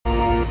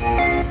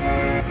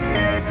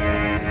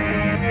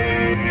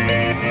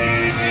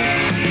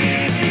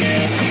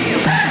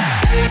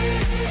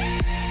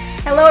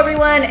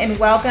everyone, and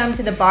welcome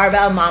to the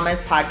Barbell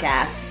Mamas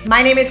podcast.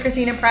 My name is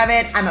Christina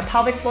Previtt. I'm a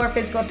pelvic floor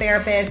physical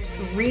therapist,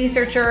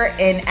 researcher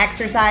in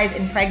exercise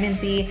and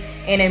pregnancy,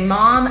 and a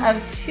mom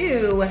of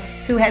two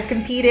who has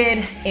competed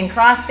in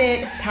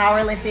CrossFit,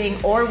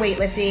 powerlifting, or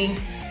weightlifting,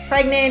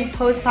 pregnant,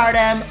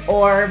 postpartum,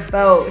 or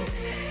both.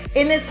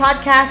 In this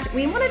podcast,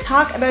 we want to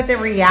talk about the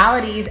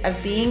realities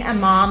of being a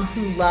mom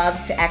who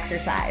loves to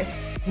exercise.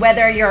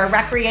 Whether you're a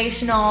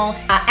recreational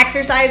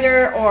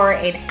exerciser or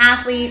an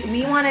athlete,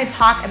 we want to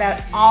talk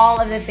about all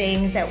of the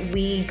things that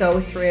we go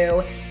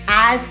through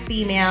as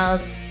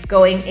females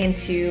going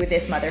into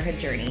this motherhood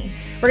journey.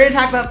 We're going to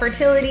talk about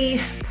fertility,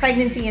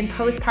 pregnancy, and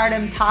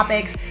postpartum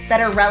topics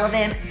that are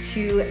relevant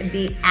to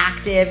the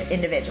active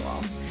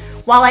individual.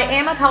 While I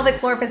am a pelvic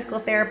floor physical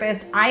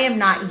therapist, I am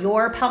not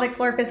your pelvic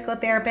floor physical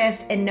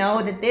therapist, and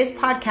know that this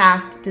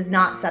podcast does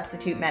not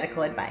substitute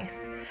medical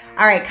advice.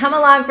 All right, come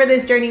along for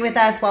this journey with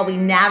us while we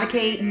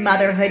navigate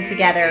motherhood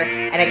together,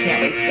 and I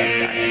can't wait to get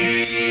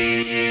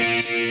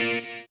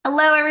started.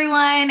 Hello,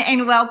 everyone,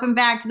 and welcome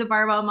back to the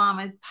Barbell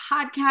Mamas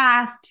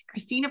podcast.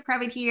 Christina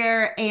Previtt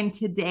here, and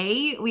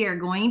today we are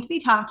going to be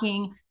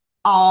talking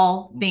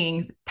all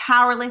things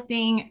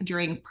powerlifting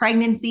during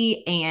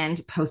pregnancy and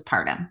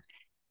postpartum.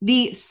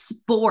 The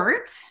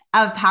sport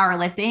of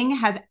powerlifting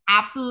has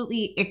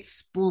absolutely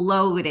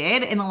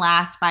exploded in the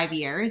last 5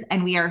 years,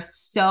 and we are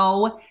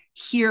so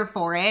here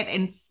for it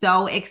and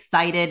so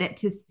excited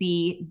to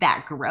see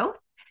that growth.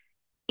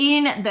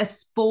 In the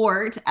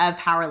sport of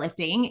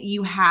powerlifting,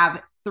 you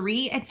have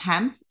 3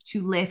 attempts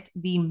to lift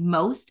the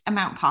most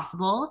amount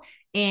possible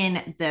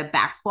in the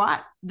back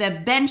squat,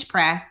 the bench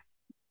press,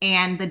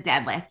 and the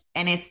deadlift,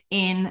 and it's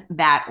in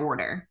that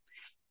order.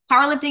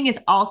 Powerlifting is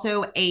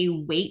also a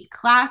weight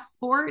class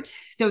sport.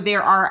 So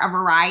there are a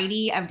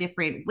variety of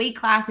different weight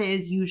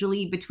classes,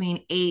 usually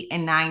between 8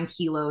 and 9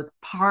 kilos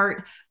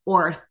apart,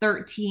 or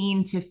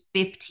 13 to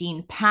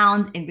 15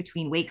 pounds in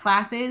between weight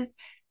classes.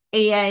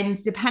 And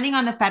depending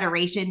on the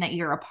federation that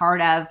you're a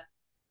part of,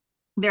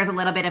 there's a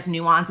little bit of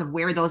nuance of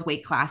where those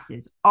weight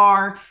classes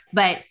are.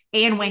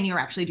 And when you're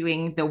actually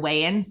doing the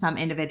weigh-in, some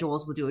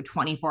individuals will do a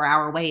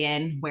 24-hour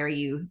weigh-in where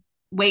you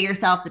weigh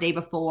yourself the day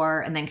before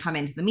and then come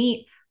into the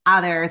meet.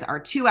 Others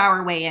are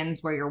 2-hour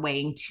weigh-ins where you're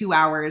weighing 2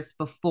 hours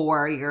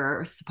before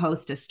you're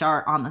supposed to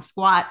start on the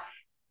squat.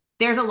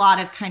 There's a lot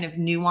of kind of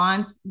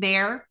nuance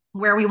there.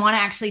 Where we want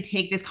to actually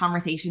take this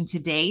conversation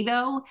today,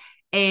 though,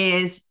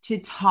 is to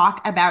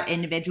talk about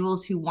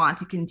individuals who want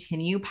to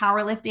continue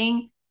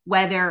powerlifting,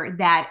 whether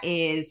that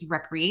is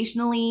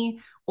recreationally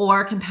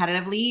or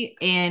competitively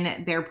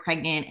in their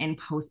pregnant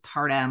and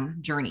postpartum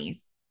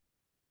journeys.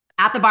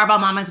 At the Barbell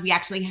Mamas, we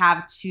actually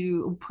have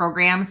 2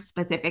 programs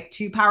specific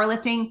to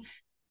powerlifting,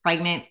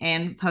 pregnant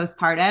and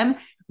postpartum,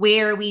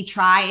 where we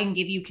try and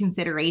give you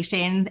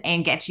considerations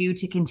and get you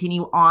to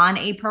continue on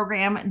a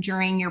program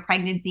during your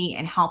pregnancy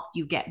and help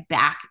you get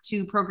back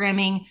to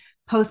programming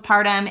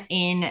postpartum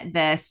in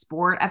the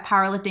sport of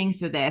powerlifting.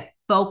 So the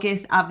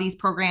focus of these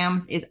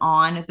programs is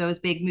on those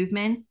big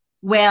movements.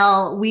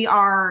 Well,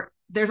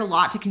 there's a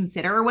lot to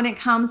consider when it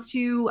comes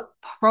to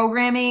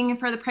programming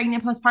for the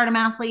pregnant postpartum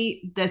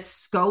athlete. The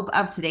scope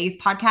of today's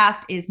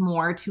podcast is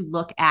more to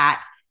look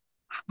at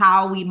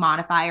how we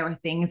modify or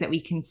things that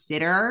we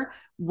consider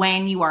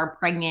when you are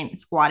pregnant,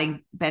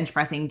 squatting, bench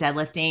pressing,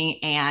 deadlifting,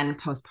 and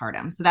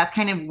postpartum. So that's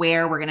kind of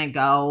where we're going to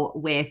go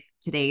with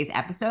today's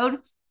episode.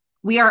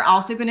 We are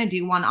also going to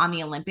do one on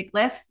the Olympic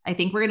lifts. I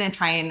think we're going to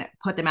try and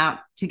put them out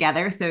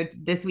together. So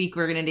this week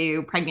we're going to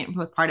do pregnant and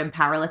postpartum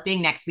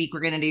powerlifting. Next week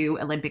we're going to do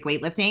Olympic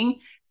weightlifting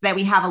so that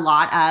we have a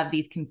lot of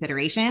these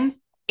considerations.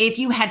 If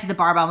you head to the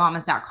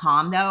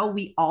barbellmamas.com, though,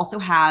 we also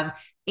have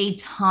a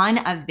ton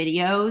of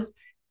videos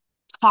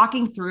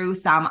talking through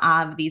some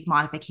of these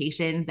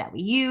modifications that we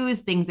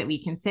use, things that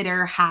we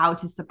consider, how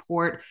to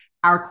support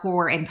our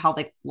core and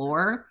pelvic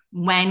floor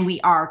when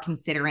we are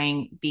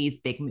considering these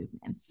big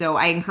movements. So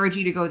I encourage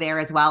you to go there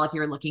as well if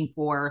you're looking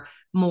for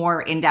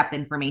more in-depth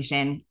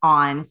information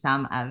on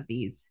some of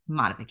these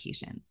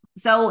modifications.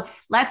 So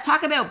let's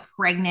talk about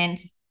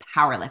pregnant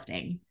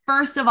powerlifting.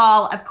 First of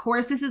all, of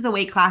course, this is a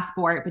weight class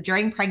sport, but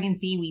during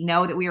pregnancy, we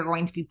know that we are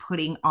going to be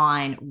putting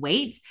on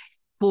weight.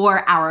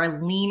 For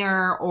our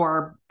leaner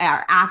or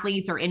our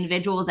athletes or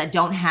individuals that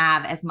don't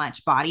have as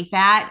much body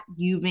fat,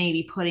 you may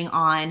be putting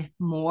on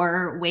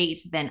more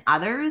weight than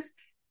others.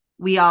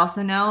 We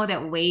also know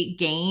that weight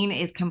gain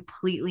is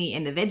completely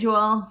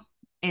individual.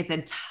 It's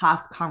a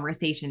tough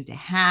conversation to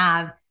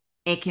have.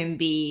 It can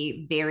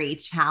be very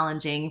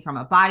challenging from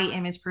a body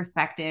image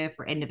perspective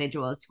for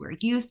individuals who are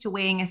used to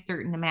weighing a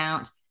certain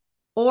amount,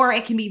 or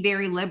it can be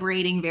very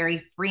liberating,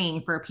 very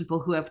freeing for people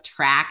who have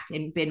tracked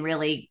and been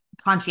really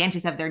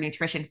conscientious of their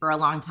nutrition for a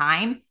long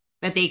time,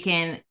 that they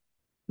can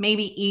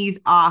maybe ease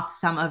off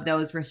some of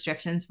those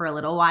restrictions for a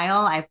little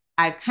while.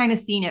 I've kind of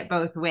seen it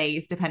both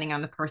ways depending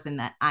on the person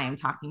that I am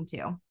talking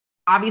to.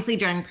 Obviously,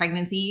 during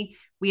pregnancy,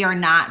 we are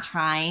not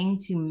trying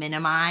to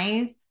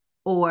minimize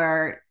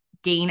or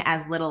gain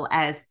as little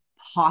as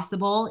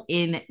possible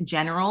in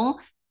general.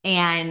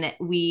 And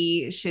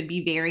we should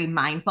be very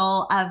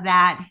mindful of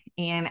that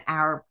in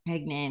our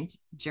pregnant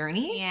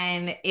journey.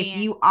 And if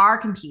you are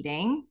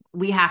competing,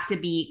 we have to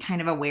be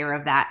kind of aware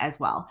of that as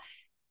well.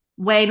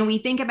 When we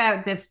think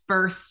about the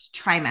first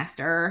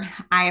trimester,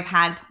 I have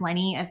had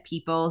plenty of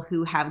people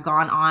who have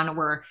gone on,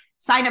 were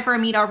signed up for a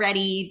meet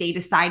already. They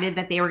decided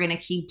that they were going to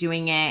keep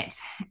doing it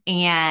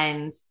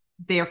and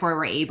therefore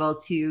were able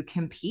to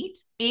compete.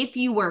 If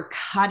you were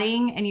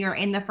cutting and you're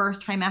in the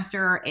first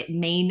trimester, it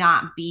may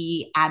not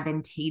be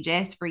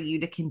advantageous for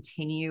you to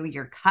continue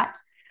your cut.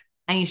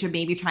 And you should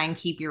maybe try and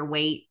keep your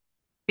weight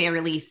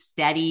fairly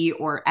steady,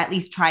 or at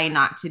least try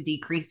not to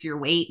decrease your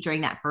weight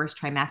during that first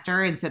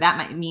trimester. And so that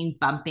might mean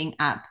bumping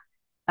up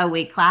a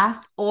weight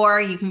class, or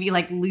you can be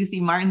like Lucy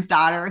Martin's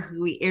daughter,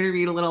 who we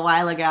interviewed a little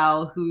while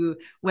ago, who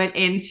went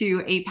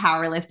into a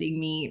powerlifting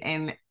meet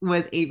and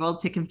was able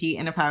to compete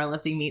in a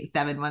powerlifting meet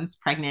 7 months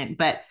pregnant.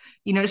 But,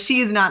 you know,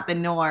 she is not the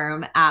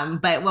norm.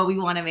 But what we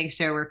want to make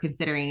sure we're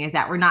considering is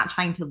that we're not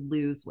trying to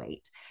lose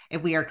weight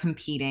if we are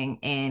competing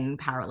in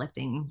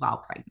powerlifting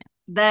while pregnant.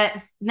 The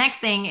next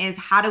thing is,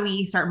 how do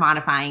we start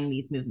modifying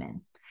these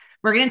movements?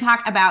 We're going to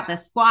talk about the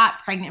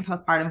squat, pregnant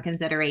postpartum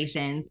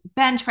considerations,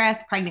 bench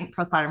press, pregnant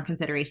postpartum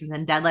considerations,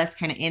 and deadlift,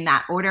 kind of in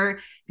that order,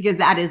 because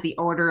that is the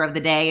order of the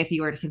day if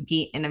you were to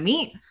compete in a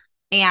meet.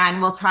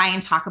 And we'll try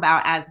and talk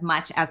about as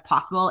much as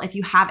possible. If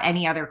you have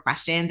any other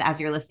questions as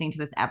you're listening to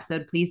this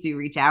episode, please do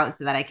reach out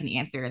so that I can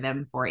answer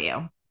them for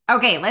you.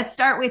 Okay, let's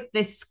start with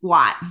the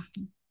squat.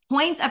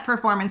 Points of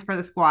performance for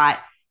the squat.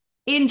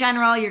 In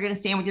general, you're going to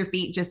stand with your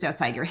feet just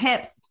outside your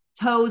hips.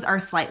 Toes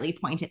are slightly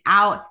pointed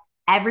out.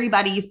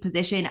 Everybody's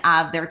position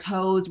of their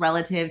toes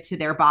relative to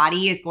their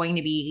body is going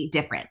to be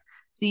different.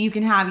 So you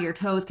can have your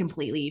toes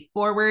completely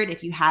forward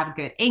if you have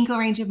good ankle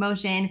range of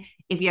motion.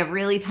 If you have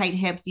really tight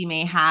hips, you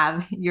may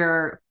have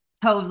your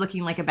toes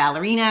looking like a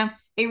ballerina.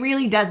 It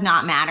really does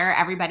not matter.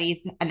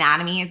 Everybody's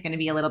anatomy is going to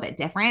be a little bit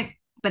different.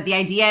 But the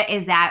idea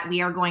is that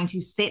we are going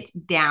to sit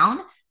down.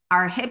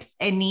 Our hips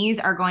and knees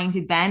are going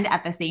to bend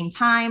at the same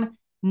time.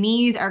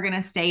 Knees are going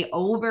to stay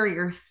over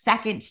your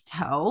second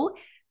toe,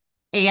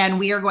 and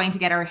we are going to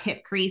get our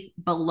hip crease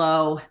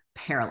below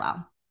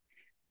parallel.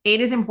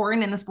 It is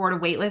important in the sport of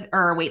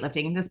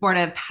weightlifting, the sport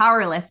of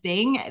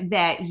powerlifting,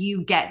 that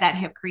you get that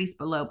hip crease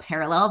below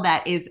parallel.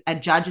 That is, a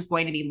judge is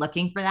going to be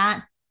looking for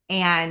that,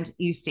 and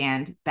you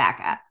stand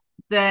back up.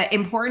 The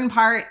important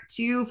part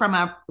too, from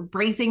a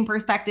bracing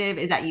perspective,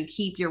 is that you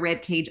keep your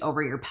rib cage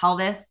over your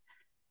pelvis.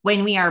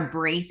 When we are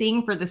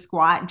bracing for the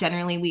squat,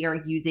 generally we are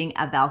using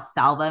a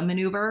Valsalva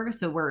maneuver.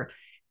 So we're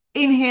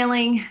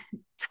inhaling,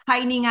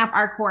 tightening up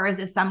our core as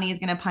if somebody is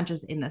going to punch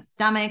us in the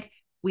stomach.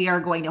 We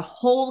are going to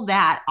hold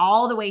that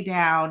all the way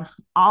down,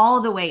 all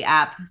the way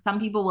up.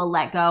 Some people will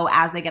let go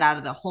as they get out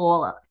of the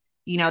hole.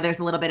 You know, there's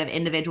a little bit of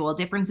individual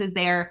differences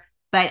there.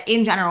 But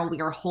in general,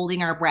 we are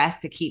holding our breath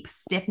to keep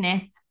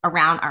stiffness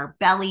around our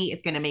belly.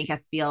 It's going to make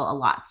us feel a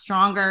lot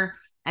stronger,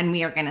 and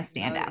we are going to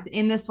stand up.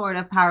 In this sort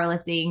of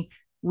powerlifting,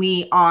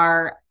 we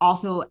are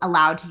also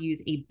allowed to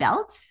use a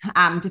belt.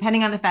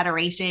 Depending on the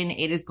federation,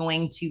 it is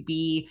going to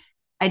be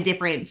a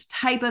different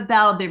type of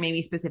belt. There may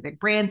be specific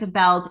brands of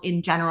belts.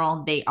 In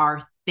general, they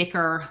are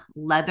thicker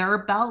leather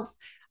belts,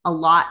 a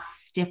lot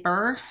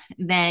stiffer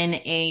than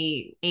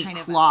a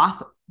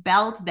cloth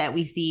belt that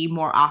we see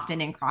more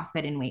often in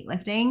CrossFit and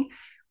weightlifting,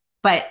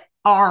 but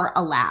are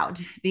allowed.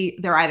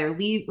 They're either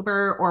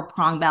lever or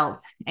prong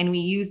belts, and we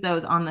use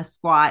those on the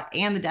squat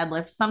and the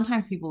deadlift.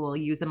 Sometimes people will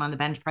use them on the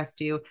bench press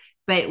too,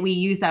 but we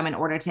use them in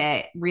order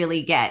to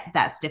really get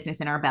that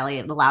stiffness in our belly.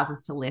 It allows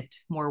us to lift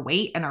more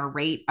weight, and our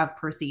rating of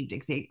perceived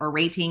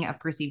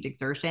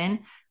exertion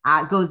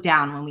goes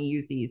down when we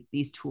use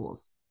these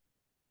tools.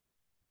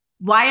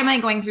 Why am I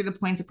going through the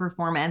points of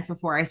performance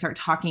before I start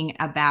talking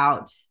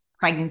about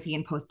pregnancy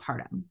and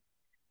postpartum?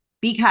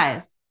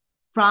 Because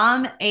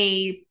from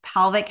a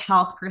pelvic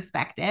health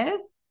perspective,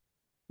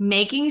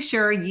 making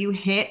sure you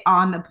hit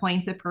on the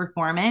points of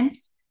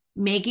performance,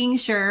 making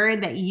sure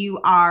that you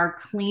are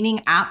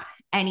cleaning up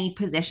any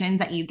positions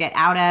that you get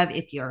out of.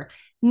 If your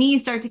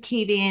knees start to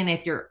cave in,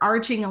 if you're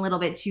arching a little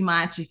bit too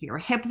much, if your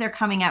hips are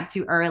coming up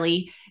too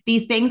early,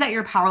 these things that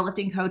your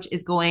powerlifting coach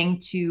is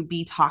going to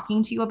be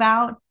talking to you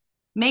about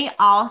may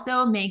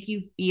also make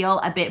you feel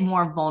a bit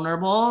more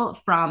vulnerable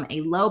from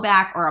a low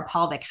back or a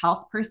pelvic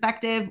health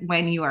perspective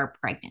when you are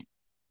pregnant.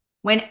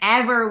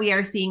 Whenever we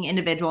are seeing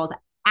individuals,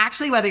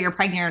 actually, whether you're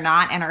pregnant or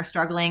not, and are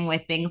struggling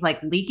with things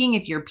like leaking,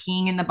 if you're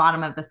peeing in the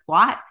bottom of the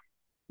squat,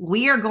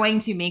 we are going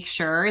to make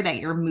sure that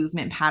your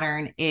movement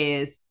pattern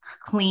is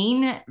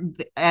clean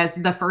as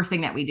the first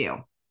thing that we do.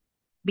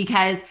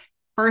 Because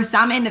for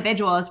some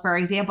individuals, for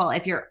example,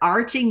 if you're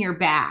arching your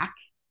back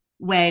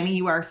when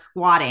you are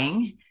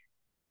squatting,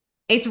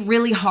 it's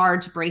really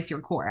hard to brace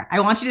your core.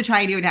 I want you to try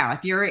and do it now.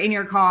 If you're in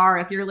your car,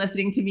 if you're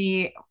listening to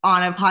me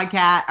on a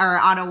podcast or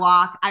on a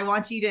walk, I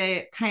want you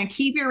to kind of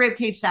keep your rib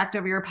cage stacked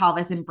over your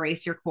pelvis and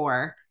brace your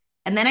core.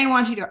 And then I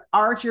want you to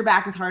arch your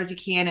back as hard as you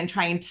can and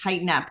try and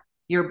tighten up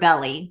your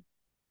belly.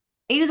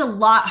 It is a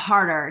lot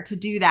harder to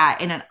do that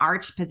in an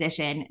arch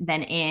position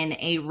than in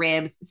a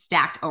ribs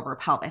stacked over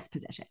pelvis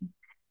position.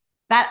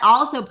 That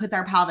also puts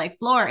our pelvic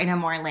floor in a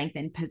more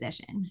lengthened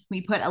position.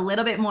 We put a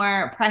little bit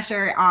more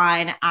pressure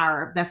on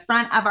the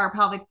front of our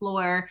pelvic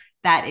floor.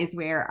 That is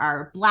where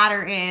our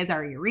bladder is,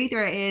 our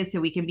urethra is, so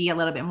we can be a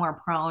little bit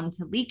more prone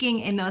to leaking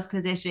in those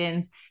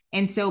positions.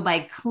 And so by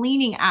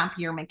cleaning up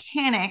your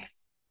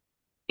mechanics,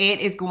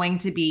 it is going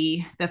to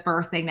be the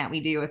first thing that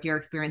we do if you're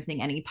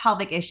experiencing any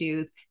pelvic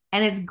issues.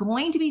 And it's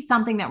going to be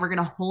something that we're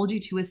going to hold you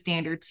to a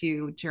standard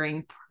to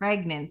during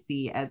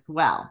pregnancy as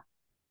well.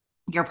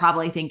 You're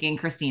probably thinking,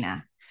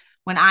 Christina,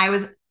 when I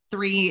was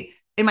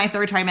in my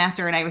third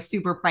trimester and I was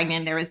super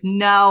pregnant, there was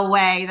no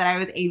way that I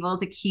was able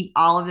to keep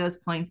all of those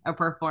points of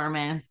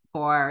performance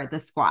for the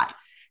squat.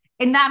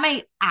 And that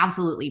might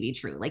absolutely be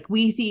true. Like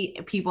we see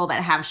people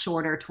that have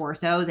shorter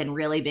torsos and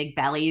really big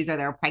bellies, or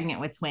they're pregnant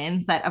with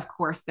twins, that of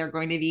course they're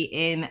going to be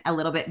in a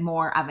little bit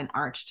more of an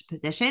arched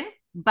position.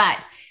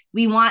 But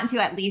we want to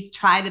at least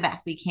try the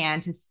best we can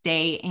to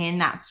stay in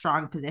that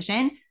strong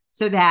position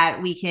so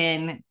that we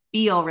can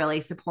feel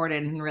really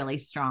supported and really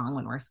strong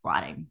when we're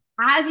squatting.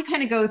 As you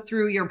kind of go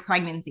through your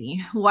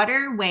pregnancy, what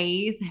are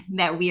ways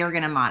that we are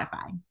going to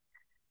modify?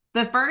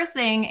 The first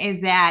thing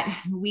is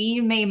that we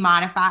may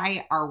modify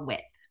our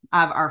width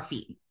of our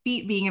feet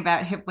being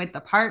about hip width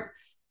apart.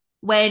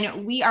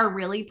 When we are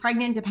really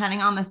pregnant,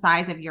 depending on the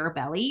size of your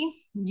belly,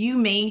 you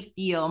may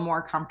feel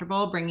more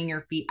comfortable bringing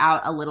your feet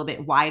out a little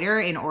bit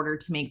wider in order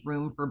to make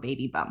room for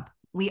baby bump.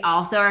 We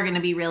also are going to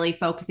be really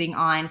focusing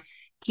on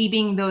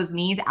keeping those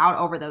knees out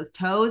over those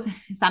toes.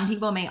 Some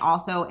people may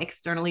also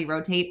externally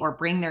rotate or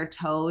bring their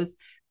toes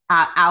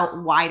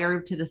out wider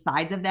to the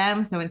sides of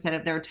them. So instead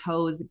of their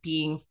toes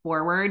being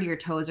forward, your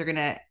toes are going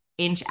to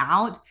inch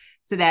out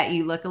so that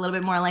you look a little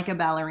bit more like a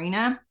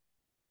ballerina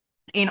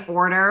in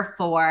order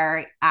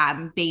for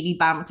baby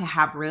bump to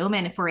have room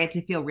and for it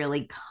to feel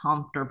really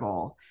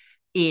comfortable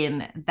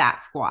in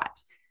that squat.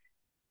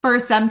 For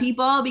some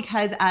people,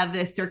 because of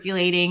the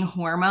circulating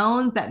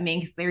hormones that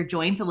makes their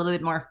joints a little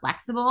bit more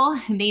flexible,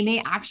 they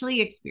may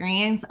actually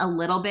experience a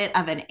little bit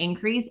of an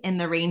increase in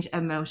the range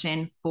of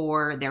motion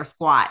for their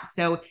squat.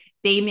 So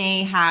they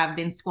may have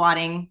been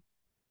squatting,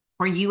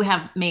 or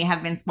may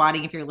have been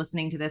squatting if you're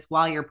listening to this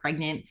while you're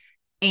pregnant,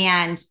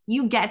 and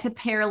you get to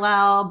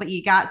parallel, but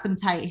you got some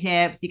tight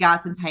hips, you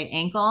got some tight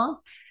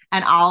ankles.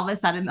 And all of a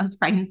sudden those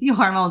pregnancy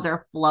hormones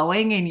are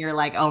flowing and you're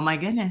like, oh my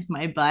goodness,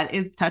 my butt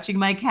is touching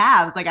my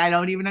calves. Like, I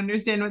don't even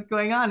understand what's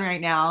going on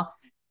right now.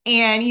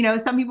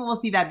 And, some people will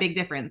see that big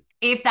difference.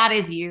 If that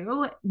is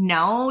you,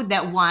 know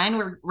that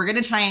we're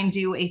going to try and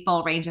do a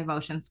full range of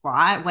motion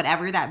squat,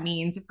 whatever that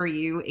means for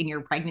you in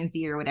your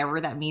pregnancy or whatever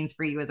that means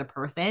for you as a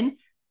person.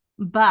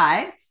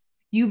 But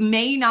you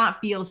may not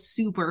feel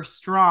super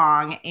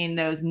strong in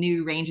those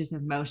new ranges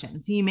of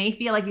motion. So you may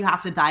feel like you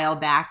have to dial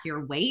back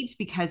your weight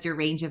because your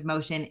range of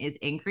motion is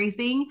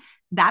increasing.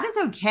 That is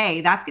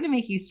okay. That's going to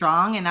make you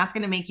strong, and that's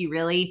going to make you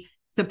really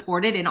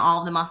supported in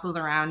all the muscles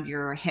around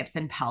your hips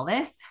and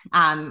pelvis.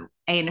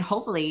 And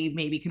hopefully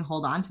maybe you can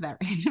hold on to that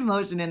range of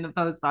motion in the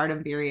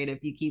postpartum period if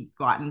you keep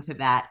squatting to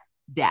that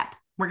depth.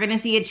 We're going to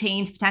see a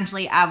change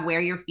potentially of where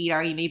your feet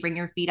are. You may bring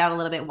your feet out a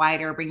little bit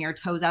wider, bring your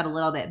toes out a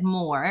little bit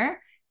more,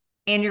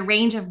 and your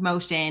range of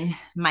motion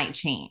might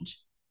change.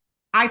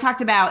 I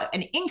talked about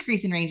an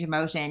increase in range of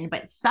motion,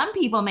 but some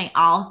people may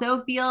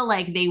also feel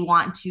like they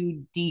want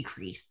to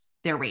decrease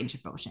their range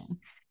of motion.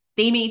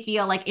 They may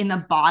feel like in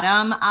the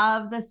bottom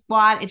of the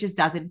squat, it just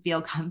doesn't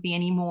feel comfy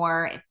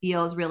anymore. It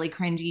feels really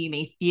cringy. You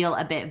may feel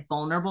a bit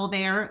vulnerable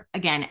there.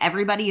 Again,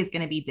 everybody is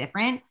going to be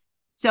different.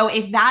 So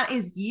if that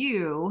is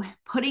you,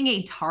 putting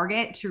a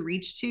target to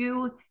reach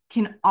to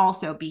can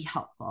also be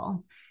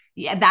helpful.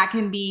 Yeah, that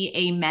can be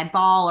a med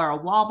ball or a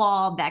wall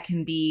ball. That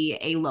can be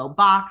a low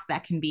box.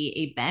 That can be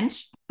a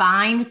bench.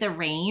 Find the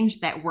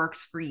range that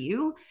works for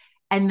you,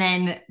 and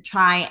then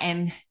try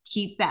and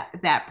keep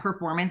that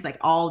performance, like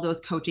all those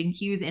coaching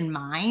cues in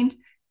mind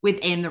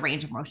within the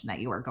range of motion that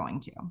you are going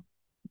to.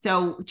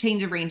 So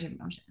change of range of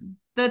motion.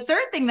 The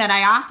third thing that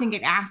I often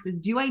get asked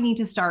is, do I need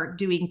to start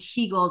doing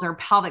Kegels or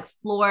pelvic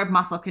floor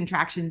muscle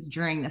contractions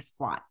during the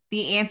squat?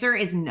 The answer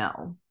is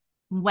no.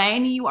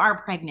 When you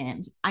are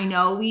pregnant, I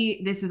know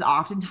this is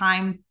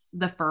oftentimes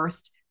the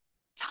first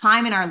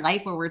time in our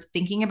life where we're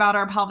thinking about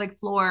our pelvic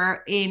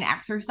floor in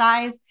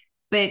exercise,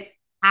 but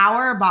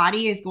our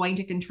body is going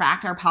to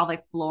contract our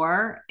pelvic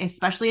floor,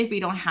 especially if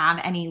we don't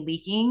have any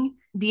leaking,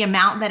 the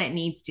amount that it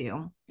needs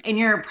to. And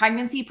your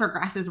pregnancy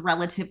progresses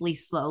relatively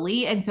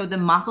slowly. And so the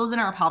muscles in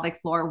our pelvic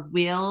floor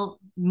will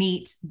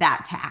meet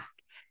that task.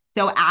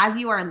 So as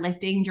you are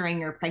lifting during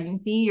your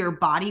pregnancy, your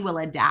body will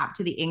adapt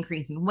to the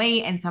increase in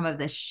weight and some of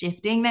the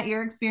shifting that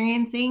you're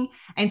experiencing.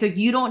 And so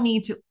you don't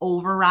need to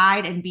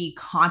override and be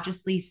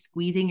consciously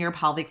squeezing your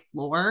pelvic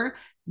floor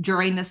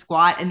during the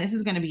squat. And this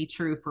is going to be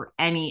true for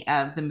any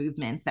of the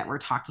movements that we're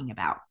talking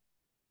about.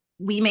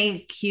 We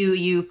may cue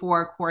you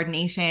for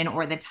coordination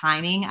or the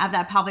timing of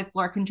that pelvic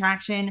floor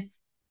contraction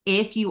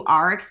if you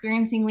are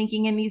experiencing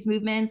leaking in these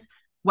movements,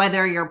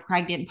 whether you're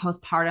pregnant,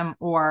 postpartum,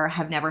 or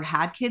have never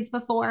had kids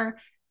before.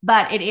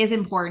 But it is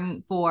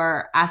important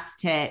for us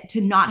to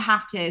not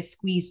have to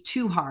squeeze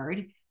too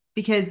hard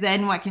because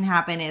then what can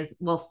happen is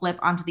we'll flip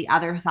onto the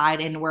other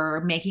side and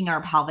we're making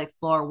our pelvic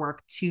floor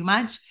work too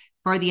much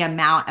for the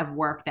amount of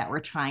work that we're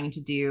trying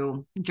to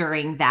do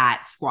during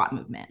that squat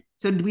movement.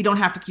 So we don't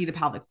have to cue the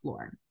pelvic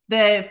floor.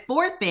 The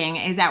fourth thing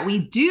is that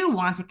we do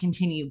want to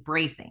continue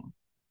bracing.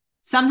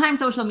 Sometimes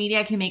social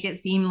media can make it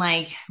seem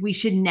like we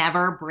should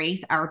never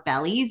brace our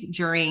bellies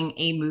during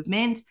a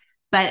movement,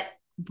 but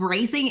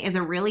bracing is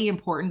a really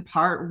important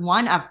part,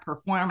 one, of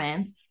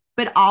performance,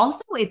 but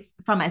also it's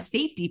from a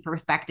safety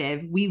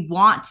perspective. We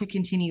want to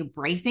continue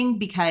bracing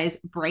because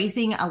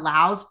bracing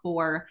allows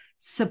for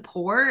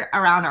support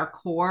around our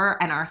core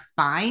and our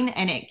spine,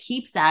 and it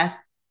keeps us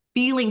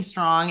feeling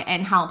strong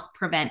and helps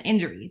prevent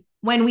injuries.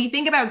 When we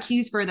think about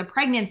cues for the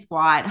pregnant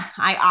squat,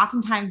 I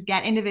oftentimes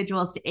get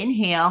individuals to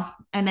inhale,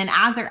 and then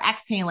as they're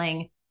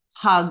exhaling,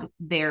 hug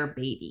their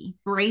baby.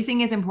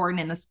 Bracing is important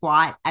in the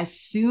squat. As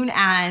soon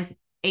as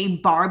a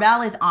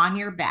barbell is on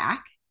your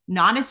back,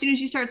 not as soon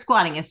as you start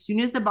squatting, as soon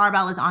as the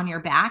barbell is on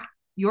your back,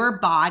 your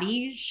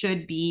body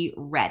should be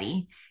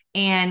ready.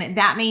 And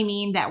that may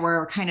mean that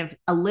we're kind of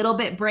a little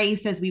bit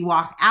braced as we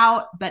walk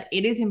out, but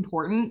it is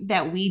important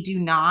that we do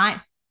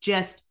not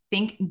just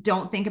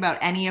don't think about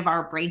any of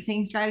our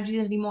bracing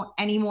strategies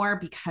anymore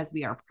because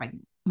we are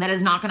pregnant. That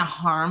is not going to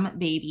harm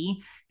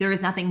baby. There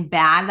is nothing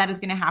bad that is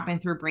going to happen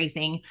through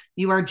bracing.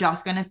 You are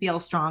just going to feel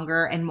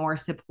stronger and more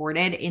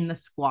supported in the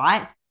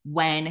squat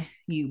when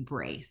you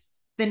brace.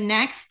 The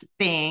next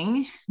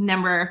thing,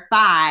 number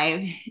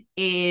 5,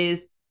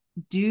 is,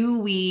 do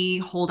we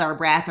hold our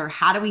breath, or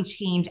how do we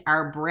change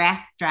our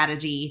breath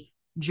strategy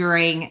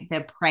during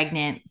the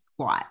pregnant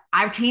squat?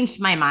 I've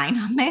changed my mind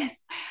on this.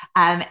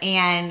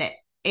 And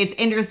it's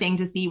interesting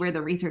to see where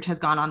the research has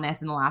gone on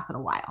this in the last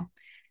little while.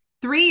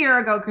 3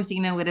 years ago,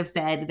 Christina would have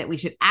said that we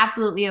should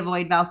absolutely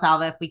avoid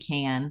Valsalva if we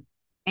can,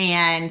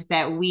 and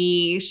that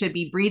we should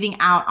be breathing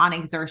out on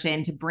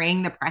exertion to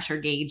bring the pressure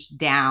gauge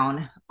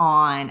down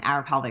on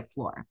our pelvic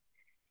floor.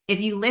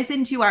 If you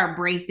listen to our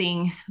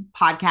bracing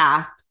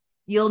podcast,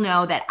 you'll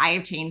know that I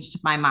have changed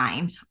my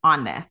mind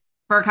on this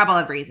for a couple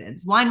of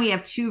reasons. One, we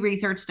have 2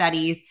 research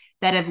studies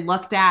that have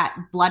looked at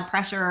blood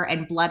pressure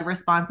and blood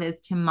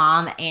responses to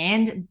mom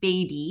and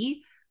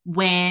baby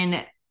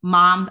when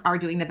moms are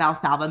doing the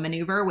Valsalva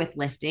maneuver with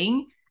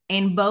lifting.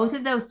 And both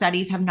of those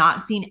studies have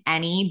not seen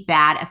any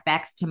bad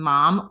effects to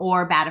mom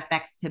or bad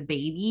effects to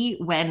baby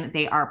when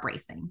they are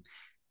bracing.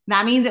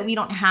 That means that we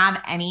don't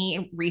have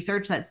any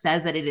research that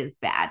says that it is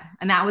bad.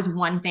 And that was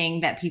one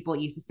thing that people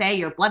used to say: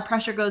 your blood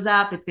pressure goes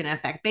up, it's going to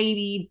affect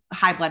baby.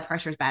 High blood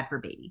pressure is bad for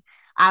baby.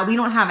 We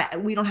don't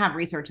have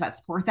research that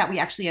supports that. We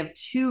actually have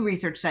 2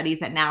 research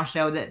studies that now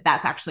show that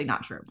that's actually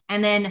not true.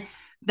 And then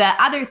the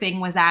other thing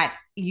was that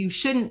you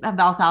shouldn't have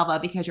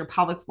Valsalva because your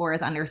pelvic floor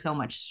is under so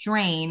much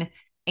strain.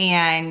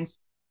 And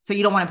so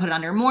you don't want to put it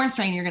under more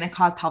strain. You're going to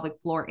cause pelvic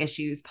floor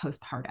issues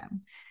postpartum.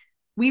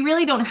 We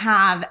really don't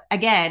have,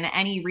 again,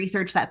 any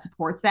research that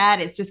supports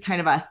that. It's just kind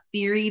of a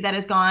theory that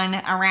has gone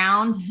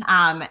around.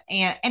 And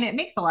it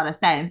makes a lot of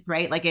sense,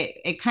 right? Like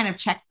it kind of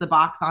checks the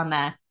box on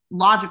the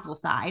logical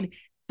side.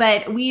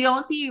 But we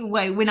don't see,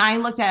 when I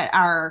looked at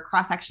our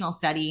cross-sectional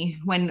study,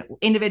 when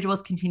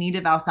individuals continued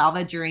to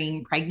Valsalva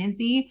during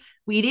pregnancy,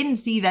 we didn't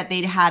see that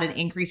they'd had an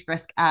increased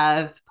risk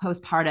of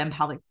postpartum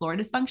pelvic floor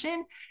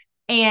dysfunction.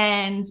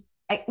 And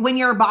when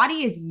your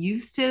body is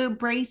used to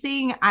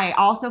bracing, I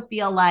also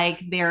feel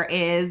like there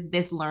is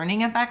this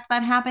learning effect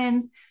that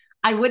happens.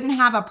 I wouldn't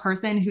have a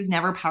person who's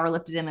never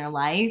powerlifted in their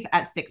life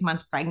at 6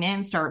 months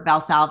pregnant start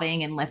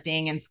Valsalving and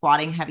lifting and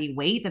squatting heavy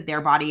weight that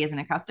their body isn't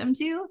accustomed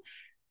to.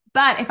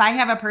 But if I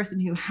have a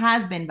person who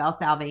has been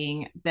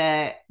Valsalving,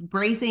 the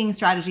bracing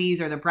strategies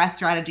or the breath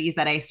strategies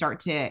that I start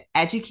to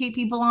educate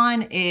people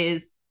on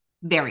is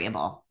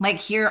variable. Like,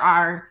 here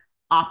are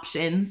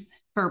options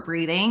for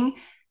breathing,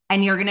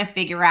 and you're going to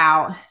figure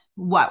out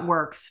what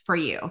works for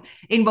you.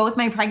 In both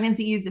my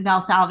pregnancies,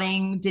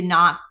 Valsalving did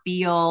not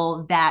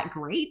feel that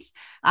great.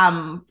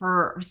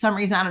 For some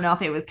reason, I don't know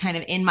if it was kind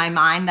of in my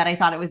mind that I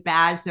thought it was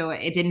bad, so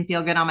it didn't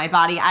feel good on my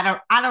body. I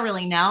don't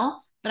really know.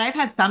 But I've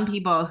had some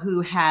people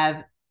who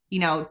have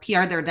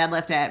PR'd their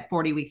deadlift at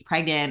 40 weeks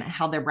pregnant,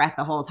 held their breath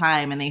the whole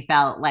time, and they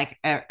felt like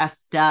a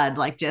stud,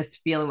 like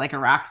just feeling like a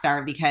rock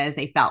star because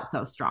they felt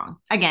so strong.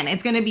 Again,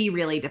 it's going to be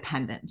really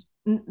dependent.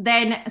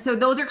 So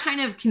those are kind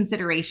of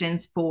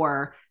considerations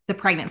for the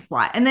pregnant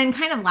squat. And then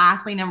kind of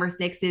lastly, number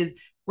 6 is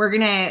we're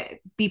going to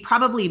be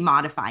probably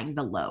modifying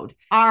the load.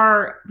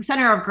 Our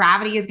center of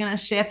gravity is going to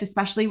shift,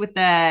 especially with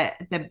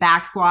the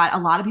back squat. A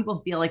lot of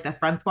people feel like the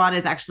front squat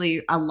is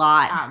actually a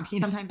lot.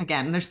 Sometimes,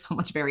 again, there's so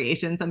much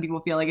variation. Some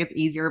people feel like it's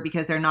easier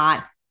because they're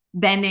not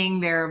bending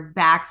their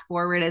backs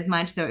forward as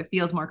much, so it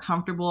feels more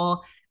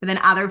comfortable. But then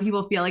other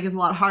people feel like it's a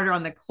lot harder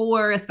on the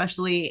core,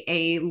 especially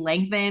a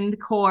lengthened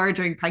core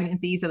during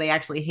pregnancy, so they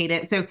actually hate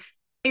it. So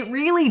it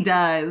really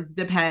does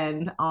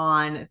depend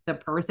on the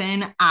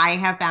person. I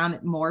have found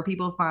that more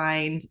people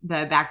find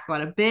the back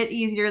squat a bit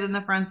easier than the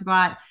front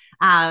squat.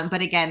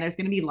 But again, there's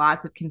going to be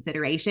lots of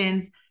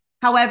considerations.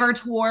 However,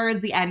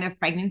 towards the end of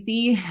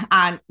pregnancy,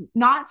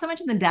 not so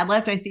much in the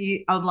deadlift, I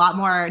see a lot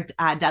more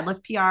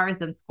deadlift PRs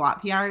than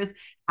squat PRs.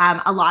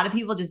 A lot of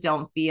people just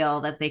don't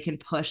feel that they can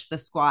push the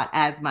squat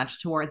as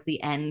much towards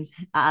the end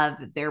of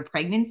their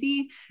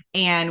pregnancy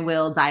and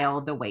will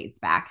dial the weights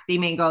back. They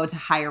may go to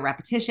higher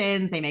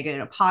repetitions, they may go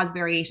to pause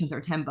variations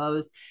or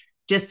tempos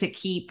just to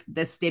keep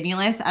the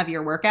stimulus of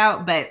your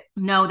workout. But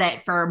know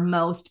that for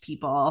most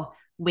people,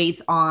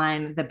 weights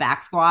on the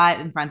back squat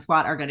and front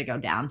squat are going to go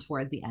down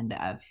towards the end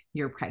of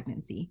your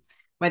pregnancy,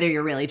 whether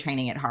you're really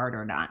training it hard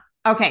or not.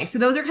 Okay, so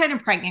those are kind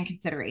of pregnant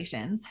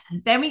considerations.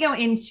 Then we go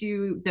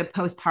into the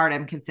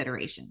postpartum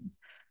considerations.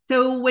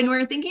 So when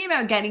we're thinking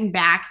about getting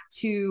back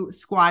to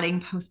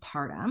squatting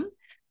postpartum,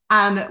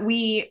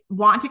 we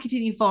want to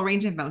continue full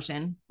range of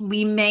motion.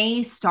 We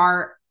may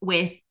start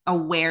with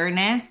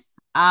awareness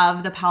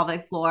of the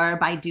pelvic floor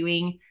by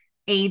doing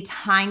a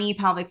tiny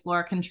pelvic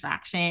floor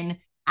contraction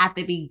at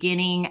the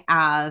beginning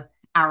of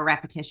our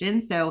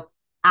repetition. So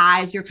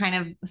as you're kind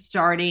of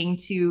starting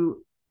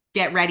to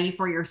get ready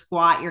for your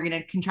squat, you're going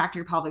to contract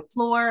your pelvic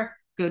floor,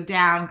 go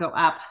down, go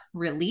up,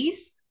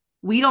 release.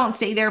 We don't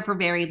stay there for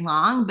very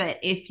long, but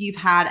if you've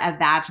had a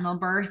vaginal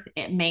birth,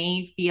 it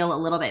may feel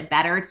a little bit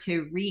better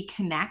to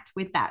reconnect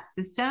with that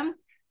system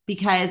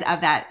because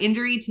of that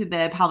injury to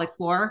the pelvic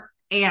floor.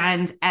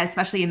 And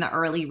especially in the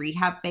early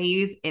rehab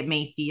phase, it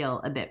may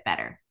feel a bit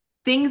better.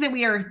 Things that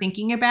we are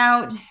thinking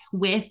about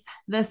with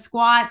the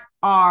squat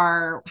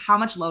are how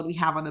much load we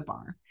have on the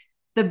bar.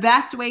 The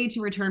best way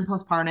to return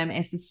postpartum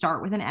is to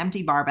start with an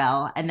empty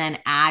barbell and then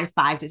add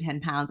 5 to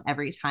 10 pounds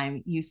every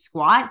time you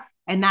squat.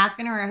 And that's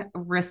going to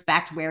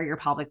respect where your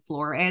pelvic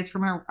floor is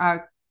from a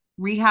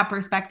rehab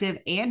perspective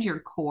and your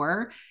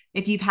core.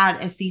 If you've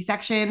had a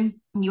C-section,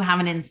 you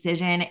have an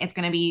incision, it's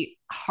going to be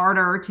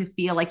harder to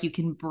feel like you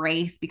can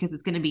brace because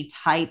it's going to be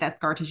tight. That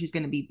scar tissue is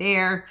going to be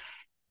there.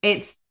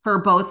 It's for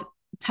both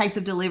types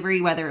of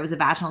delivery, whether it was a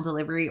vaginal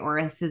delivery or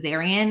a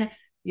cesarean,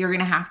 you're going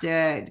to have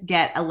to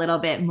get a little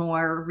bit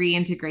more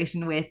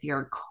reintegration with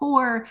your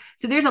core.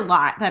 So there's a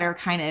lot that are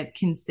kind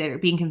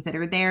of being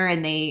considered there,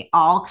 and they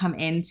all come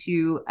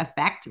into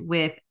effect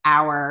with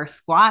our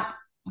squat.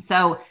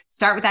 So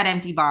start with that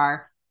empty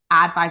bar,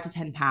 add 5 to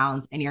 10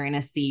 pounds, and you're going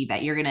to see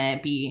that you're going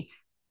to be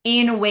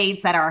in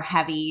weights that are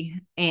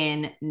heavy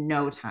in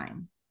no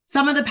time.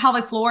 Some of the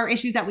pelvic floor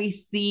issues that we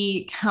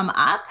see come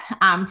up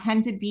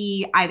tend to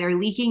be either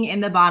leaking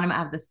in the bottom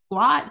of the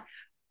squat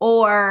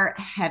or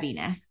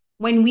heaviness.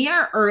 When we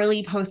are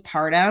early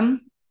postpartum,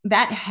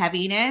 that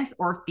heaviness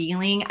or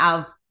feeling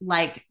of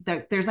like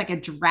there's like a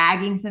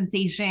dragging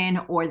sensation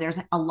or there's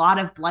a lot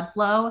of blood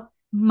flow,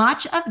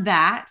 much of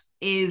that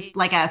is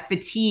like a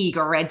fatigue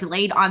or a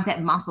delayed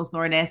onset muscle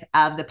soreness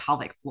of the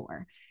pelvic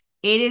floor.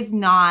 It is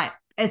not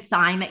a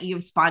sign that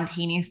you've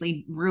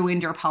spontaneously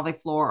ruined your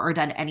pelvic floor or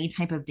done any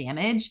type of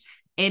damage.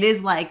 It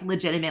is like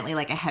legitimately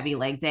like a heavy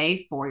leg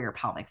day for your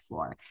pelvic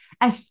floor,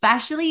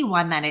 especially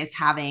one that has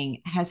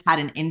had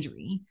an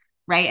injury,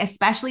 right?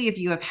 Especially if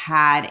you have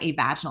had a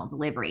vaginal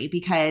delivery,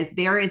 because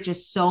there is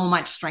just so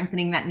much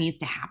strengthening that needs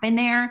to happen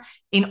there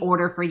in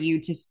order for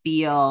you to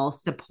feel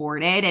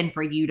supported and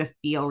for you to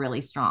feel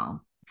really strong.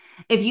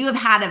 If you have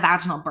had a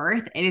vaginal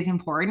birth, it is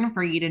important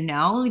for you to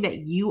know that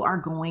you are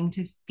going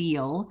to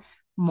feel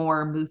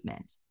more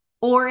movement.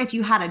 Or if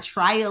you had a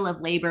trial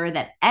of labor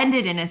that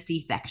ended in a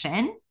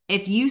C-section,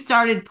 if you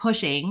started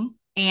pushing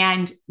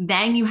and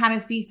then you had a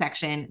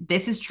C-section,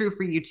 this is true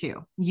for you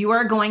too. You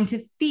are going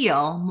to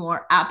feel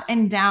more up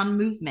and down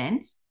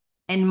movement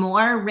and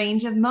more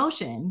range of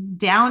motion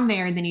down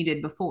there than you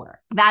did before.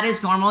 That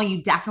is normal.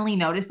 You definitely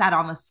notice that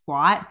on the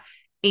squat.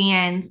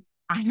 And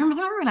I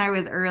remember when I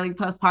was early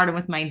postpartum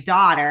with my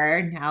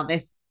daughter, now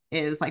this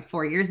is like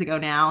 4 years ago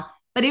now,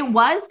 but it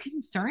was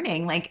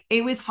concerning. Like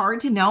it was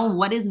hard to know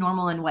what is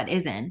normal and what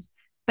isn't.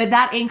 But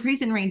that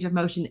increase in range of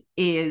motion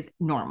is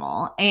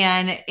normal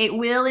and it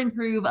will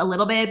improve a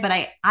little bit. But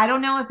I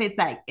don't know if it's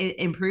that it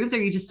improves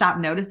or you just stop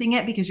noticing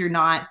it because you're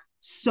not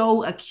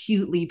so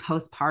acutely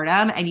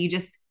postpartum and you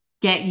just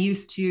get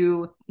used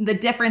to the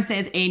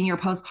differences in your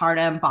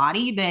postpartum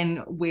body than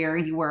where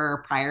you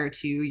were prior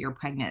to your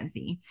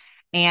pregnancy.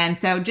 And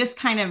so just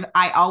kind of,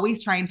 I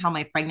always try and tell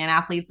my pregnant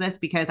athletes this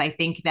because I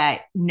think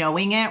that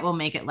knowing it will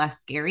make it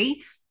less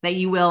scary, that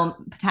you will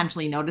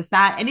potentially notice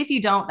that. And if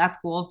you don't, that's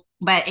cool.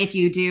 But if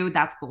you do,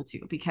 that's cool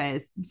too,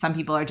 because some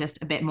people are just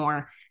a bit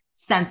more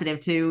sensitive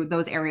to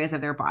those areas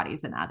of their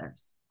bodies than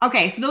others.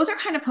 Okay, so those are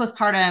kind of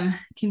postpartum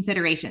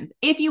considerations.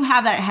 If you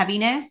have that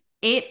heaviness,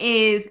 it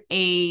is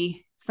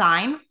a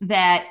sign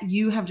that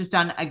you have just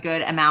done a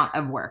good amount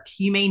of work.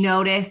 You may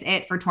notice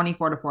it for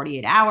 24 to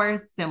 48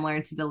 hours,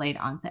 similar to delayed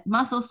onset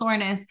muscle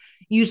soreness.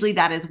 Usually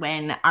that is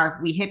when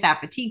we hit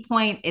that fatigue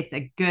point. It's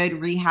a good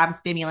rehab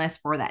stimulus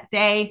for that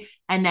day.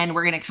 And then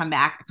we're going to come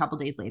back a couple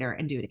days later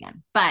and do it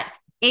again. But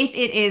if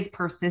it is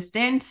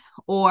persistent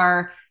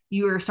or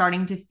you are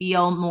starting to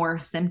feel more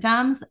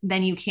symptoms,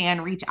 then you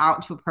can reach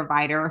out to a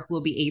provider who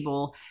will be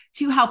able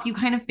to help you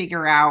kind of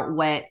figure out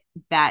what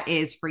that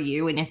is for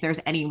you. And if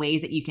there's any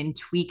ways that you can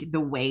tweak the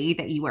way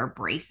that you are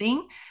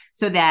bracing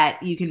so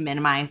that you can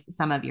minimize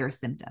some of your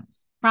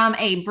symptoms. From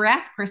a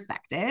breath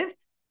perspective,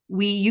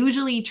 we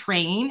usually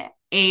train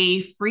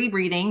a free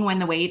breathing when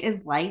the weight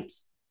is light.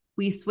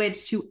 We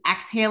switch to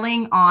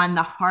exhaling on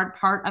the hard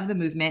part of the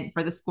movement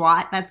for the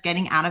squat that's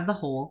getting out of the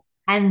hole.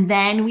 And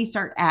then we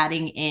start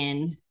adding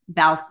in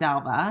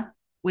Valsalva,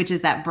 which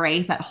is that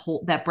brace,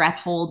 that breath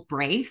hold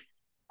brace.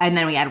 And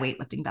then we add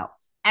weightlifting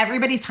belts.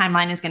 Everybody's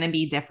timeline is going to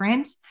be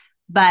different.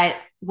 But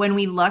when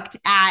we looked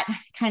at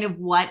kind of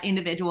what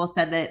individuals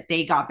said that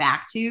they got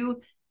back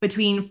to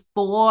between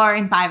 4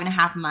 and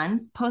 5.5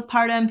 months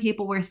postpartum,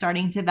 people were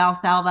starting to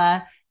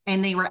Valsalva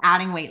and they were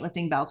adding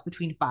weightlifting belts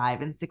between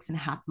 5 and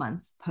 6.5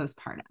 months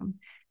postpartum.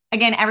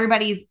 Again,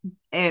 everybody's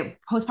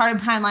postpartum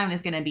timeline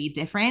is going to be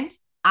different.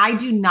 I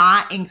do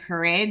not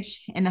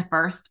encourage in the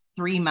first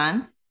 3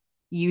 months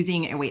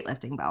using a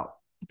weightlifting belt.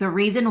 The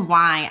reason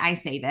why I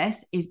say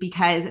this is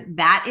because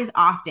that is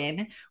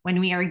often when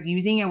we are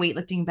using a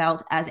weightlifting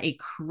belt as a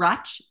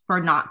crutch for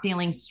not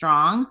feeling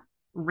strong,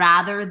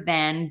 rather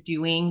than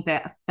doing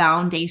the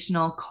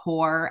foundational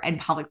core and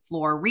pelvic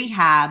floor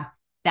rehab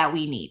that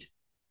we need.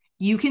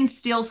 You can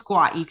still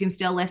squat, you can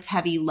still lift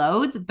heavy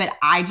loads, but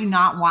I do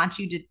not want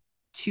you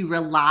to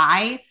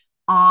rely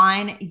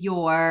on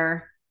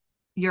your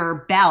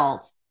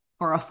belt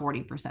for a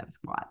 40%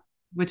 squat,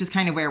 which is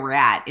kind of where we're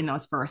at in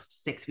those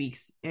first 6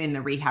 weeks in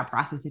the rehab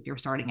process. If you're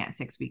starting at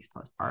 6 weeks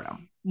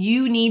postpartum,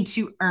 you need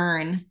to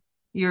earn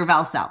your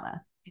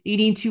Valsalva. You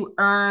need to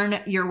earn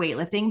your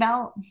weightlifting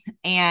belt.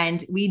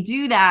 And we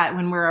do that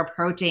when we're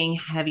approaching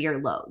heavier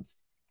loads,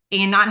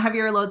 and not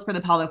heavier loads for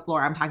the pelvic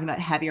floor. I'm talking about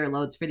heavier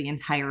loads for the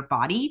entire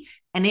body.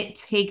 And it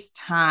takes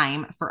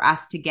time for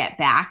us to get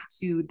back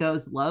to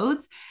those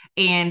loads.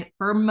 And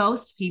for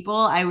most people,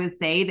 I would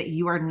say that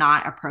you are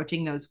not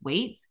approaching those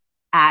weights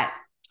at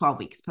 12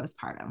 weeks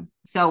postpartum.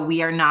 So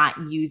we are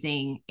not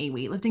using a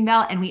weightlifting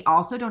belt. And we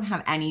also don't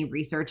have any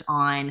research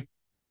on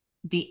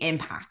the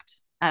impact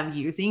of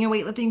using a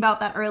weightlifting belt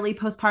that early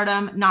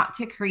postpartum, not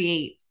to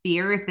create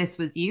fear if this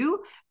was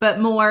you, but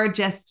more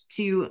just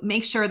to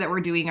make sure that we're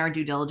doing our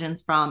due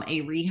diligence from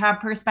a rehab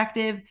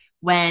perspective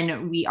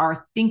when we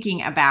are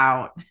thinking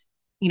about,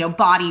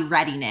 body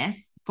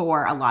readiness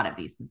for a lot of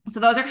these. So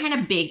those are kind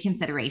of big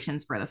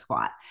considerations for the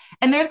squat.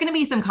 And there's going to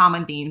be some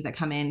common themes that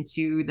come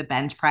into the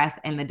bench press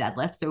and the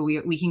deadlift. So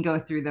we can go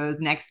through those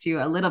next two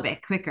a little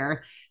bit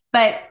quicker,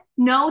 but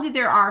know that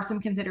there are some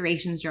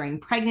considerations during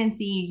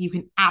pregnancy. You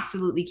can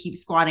absolutely keep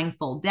squatting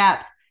full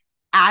depth.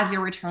 As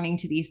you're returning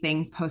to these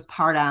things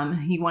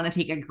postpartum, you want to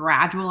take a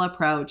gradual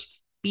approach.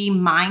 Be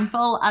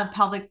mindful of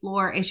pelvic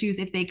floor issues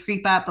if they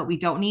creep up, but we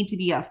don't need to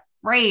be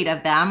afraid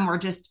of them. We're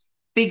just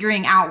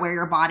figuring out where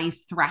your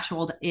body's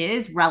threshold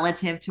is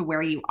relative to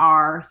where you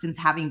are since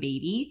having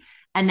baby.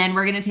 And then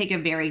we're going to take a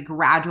very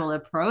gradual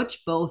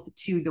approach, both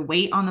to the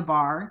weight on the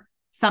bar,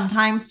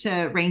 sometimes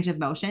to range of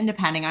motion,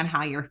 depending on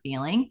how you're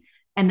feeling,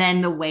 and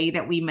then the way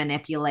that we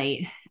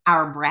manipulate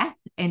our breath,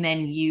 and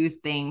then use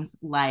things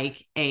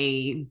like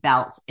a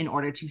belt in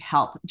order to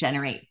help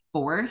generate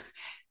force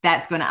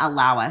that's going to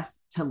allow us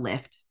to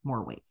lift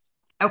more weights.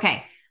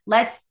 Okay,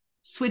 let's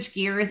switch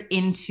gears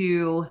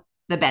into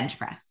the bench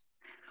press.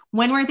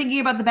 When we're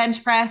thinking about the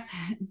bench press,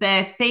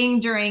 the thing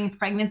during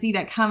pregnancy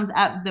that comes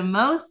up the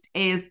most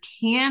is,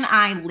 can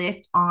I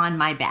lift on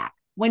my back?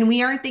 When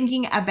we are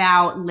thinking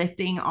about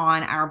lifting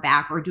on our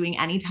back or doing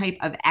any type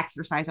of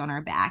exercise on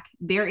our back,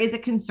 there is a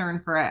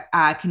concern for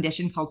a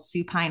condition called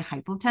supine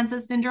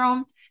hypotensive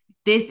syndrome.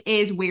 This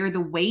is where the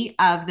weight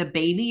of the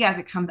baby as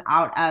it comes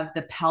out of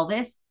the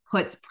pelvis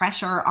puts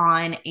pressure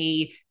on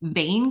a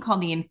vein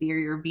called the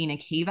inferior vena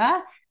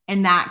cava,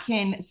 and that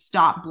can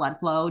stop blood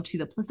flow to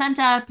the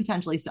placenta,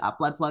 potentially stop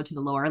blood flow to the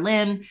lower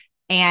limb,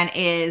 and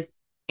is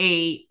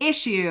an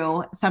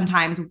issue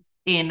sometimes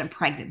in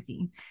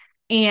pregnancy.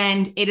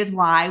 And it is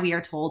why we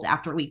are told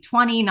after week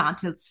 20 not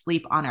to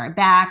sleep on our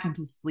back and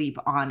to sleep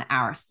on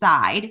our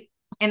side.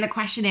 And the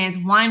question is,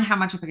 one, how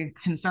much of a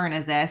concern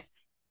is this?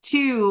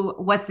 Two,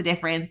 what's the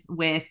difference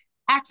with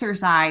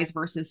exercise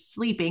versus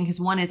sleeping?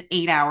 Because one is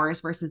 8 hours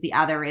versus the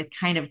other is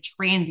kind of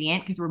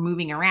transient because we're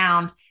moving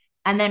around.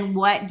 And then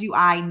what do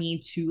I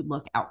need to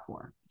look out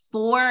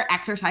for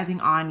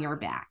exercising on your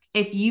back?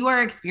 If you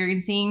are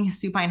experiencing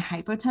supine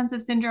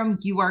hypotensive syndrome,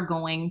 you are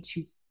going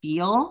to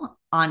feel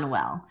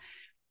unwell.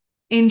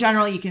 In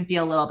general, you can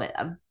feel a little bit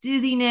of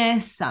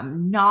dizziness,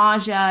 some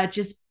nausea,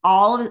 just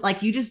all of it.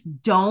 Like you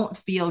just don't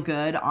feel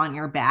good on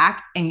your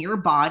back, and your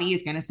body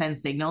is going to send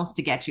signals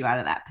to get you out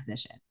of that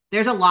position.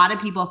 There's a lot of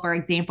people, for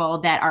example,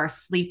 that are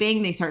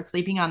sleeping. They start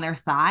sleeping on their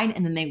side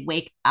and then they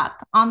wake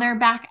up on their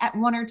back at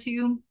 1 or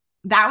 2.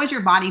 That was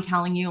your body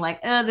telling you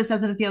like, oh, this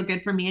doesn't feel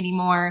good for me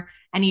anymore.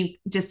 And you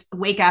just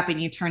wake up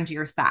and you turn to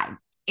your side.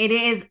 It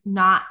is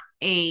not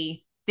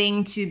a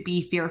thing to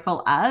be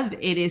fearful of.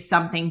 It is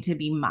something to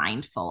be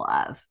mindful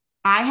of.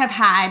 I have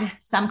had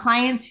some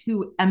clients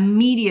who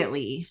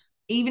immediately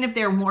even if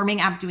they're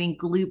warming up doing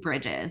glute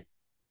bridges,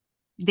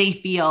 they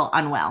feel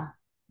unwell.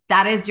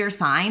 That is your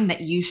sign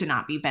that you should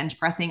not be bench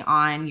pressing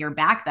on your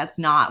back. That's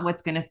not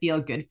what's going to feel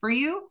good for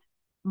you.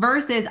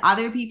 Versus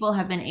other people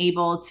have been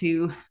able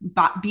to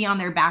be on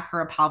their back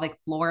for a pelvic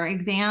floor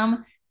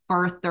exam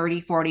for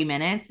 30, 40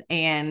 minutes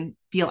and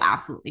feel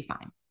absolutely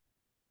fine.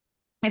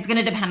 It's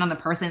going to depend on the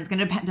person. It's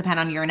going to depend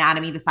on your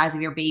anatomy, the size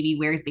of your baby,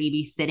 where's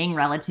baby sitting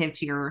relative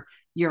to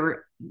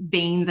your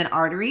veins and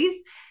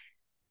arteries.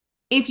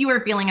 If you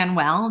are feeling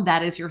unwell,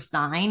 that is your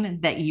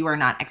sign that you are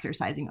not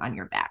exercising on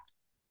your back.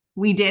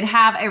 We did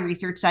have a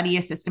research study,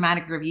 a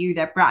systematic review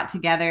that brought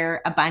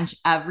together a bunch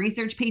of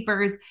research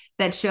papers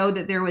that showed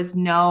that there was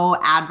no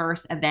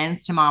adverse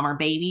events to mom or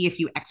baby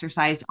if you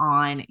exercised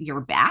on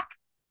your back.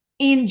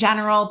 In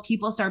general,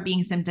 people start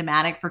being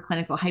symptomatic for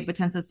clinical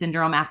hypotensive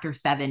syndrome after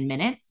 7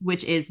 minutes,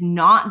 which is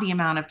not the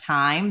amount of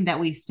time that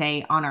we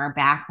stay on our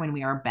back when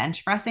we are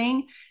bench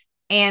pressing.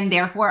 And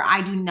therefore,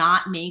 I do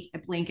not make a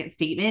blanket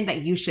statement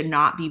that you should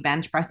not be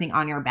bench pressing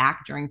on your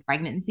back during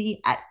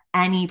pregnancy at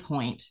any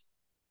point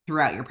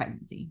throughout your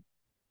pregnancy.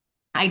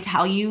 I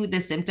tell you the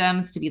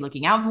symptoms to be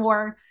looking out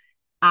for.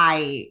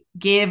 I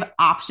give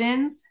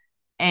options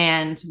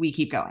and we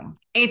keep going.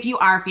 If you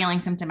are feeling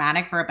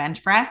symptomatic for a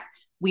bench press,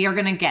 we are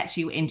going to get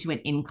you into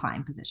an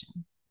incline position.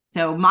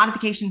 So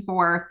modification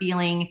for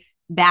feeling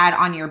bad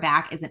on your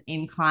back is an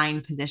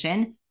incline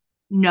position.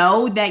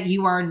 Know that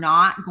you are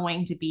not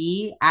going to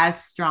be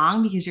as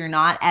strong because you're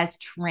not as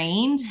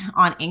trained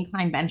on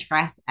incline bench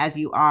press as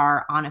you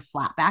are on a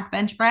flat back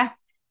bench press.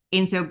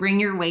 And so bring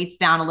your weights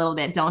down a little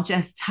bit. Don't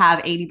just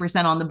have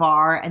 80% on the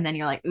bar and then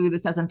you're like, ooh,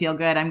 this doesn't feel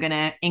good. I'm going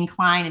to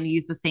incline and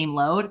use the same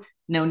load.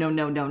 No.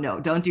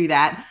 Don't do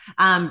that.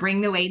 Bring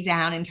the weight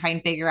down and try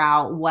and figure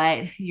out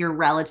what your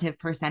relative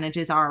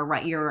percentages are,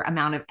 what your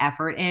amount of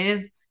effort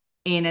is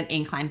in an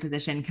incline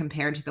position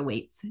compared to the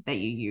weights that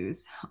you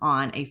use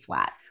on a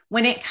flat.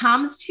 When it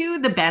comes to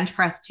the bench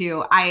press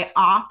too, I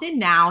often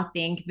now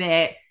think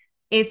that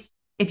if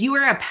you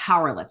are a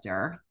power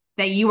lifter,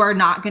 that you are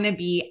not going to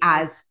be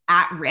as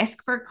at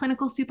risk for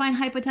clinical supine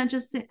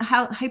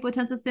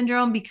hypotensive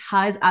syndrome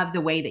because of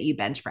the way that you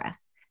bench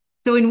press.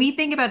 So when we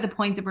think about the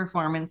points of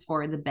performance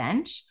for the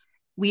bench,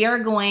 we are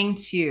going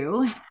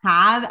to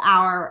have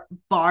our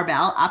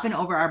barbell up and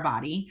over our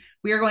body.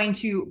 We are going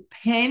to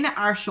pin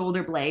our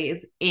shoulder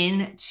blades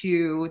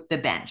into the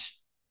bench.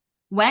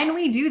 When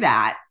we do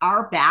that,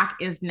 our back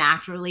is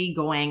naturally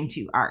going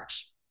to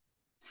arch.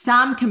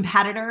 Some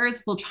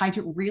competitors will try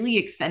to really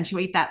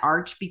accentuate that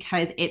arch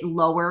because it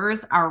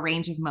lowers our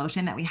range of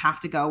motion that we have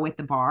to go with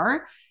the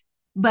bar.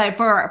 But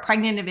for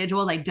pregnant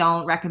individuals, I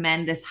don't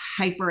recommend this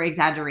hyper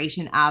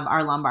exaggeration of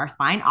our lumbar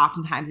spine.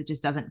 Oftentimes it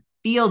just doesn't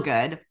feel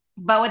good.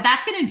 But what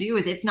that's going to do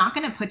is it's not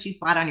going to put you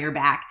flat on your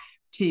back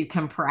to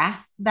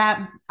compress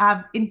that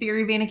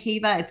inferior vena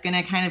cava. It's going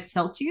to kind of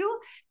tilt you.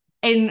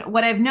 And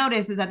what I've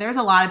noticed is that there's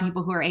a lot of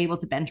people who are able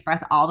to bench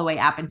press all the way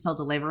up until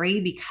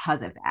delivery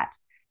because of that.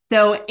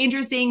 So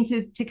interesting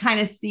to kind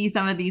of see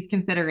some of these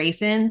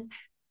considerations.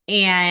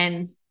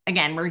 And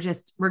again,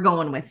 we're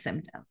going with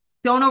symptoms.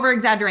 Don't over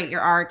exaggerate your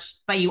arch,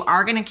 but you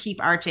are going to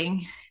keep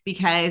arching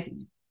because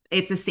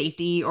it's a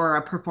safety or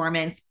a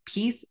performance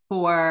piece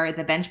for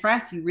the bench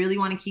press. You really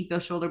want to keep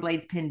those shoulder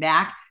blades pinned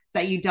back so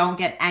that you don't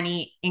get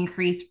any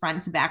increased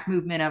front to back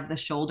movement of the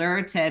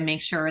shoulder to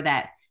make sure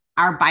that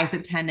our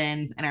bicep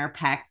tendons and our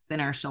pecs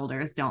and our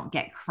shoulders don't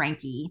get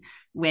cranky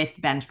with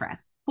bench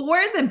press. For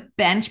the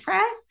bench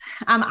press,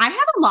 I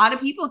have a lot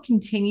of people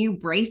continue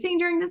bracing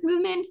during this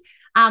movement.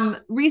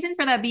 Reason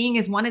for that being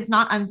is one, it's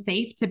not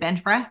unsafe to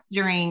bench press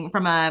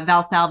from a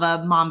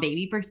Valsalva mom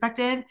baby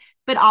perspective,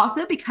 but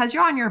also because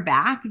you're on your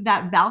back,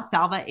 that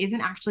Valsalva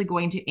isn't actually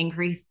going to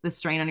increase the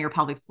strain on your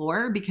pelvic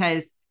floor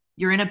because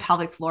you're in a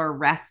pelvic floor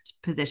rest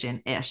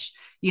position-ish.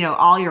 You know,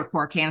 all your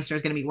core canister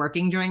is going to be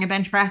working during a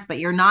bench press, but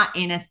you're not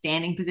in a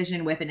standing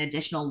position with an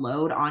additional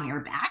load on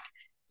your back.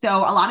 So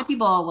a lot of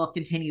people will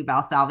continue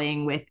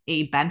Valsalving with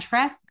a bench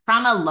press.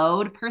 From a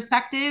load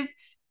perspective,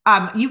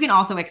 you can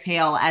also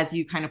exhale as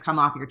you kind of come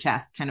off your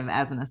chest, kind of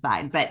as an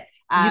aside, but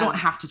you don't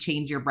have to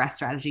change your breath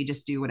strategy.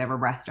 Just do whatever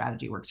breath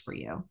strategy works for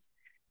you.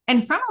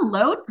 And from a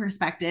load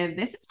perspective,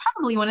 this is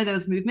probably one of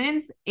those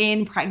movements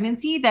in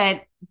pregnancy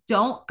that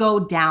don't go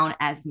down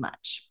as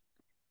much.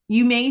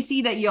 You may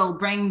see that you'll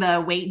bring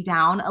the weight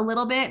down a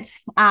little bit.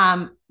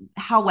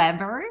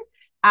 However,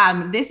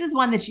 this is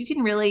one that you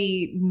can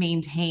really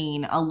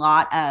maintain a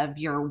lot of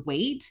your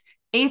weight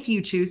if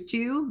you choose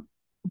to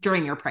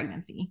during your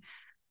pregnancy.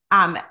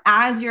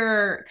 As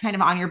you're kind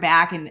of on your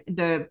back and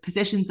the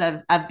positions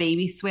of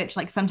baby switch,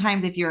 like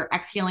sometimes if you're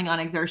exhaling on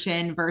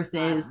exertion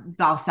versus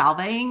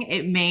Valsalving,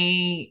 it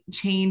may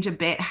change a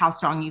bit how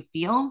strong you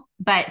feel,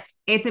 but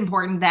it's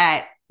important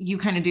that you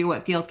kind of do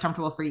what feels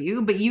comfortable for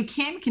you, but you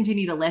can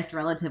continue to lift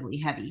relatively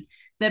heavy.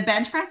 The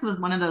bench press was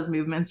one of those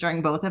movements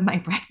during both of my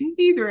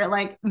pregnancies where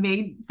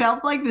it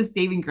felt like the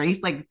saving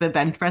grace, like the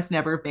bench press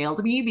never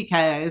failed me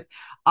because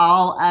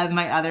all of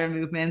my other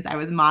movements, I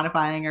was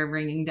modifying or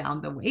bringing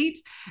down the weight.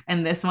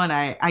 And this one,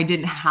 I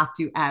didn't have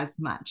to as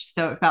much.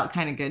 So it felt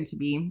kind of good to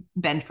be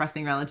bench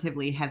pressing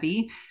relatively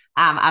heavy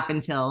up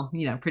until,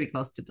 pretty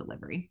close to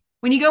delivery.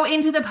 When you go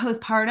into the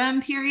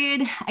postpartum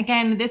period,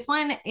 again, this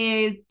one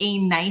is a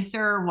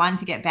nicer one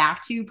to get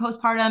back to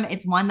postpartum.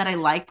 It's one that I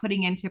like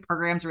putting into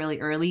programs really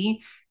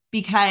early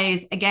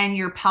because, again,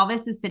 your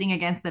pelvis is sitting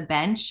against the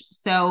bench.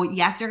 So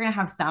yes, you're going to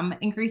have some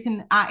increase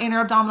in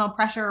inner abdominal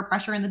pressure or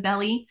pressure in the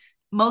belly.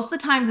 Most of the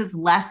times it's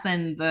less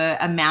than the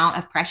amount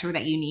of pressure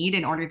that you need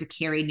in order to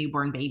carry a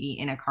newborn baby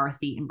in a car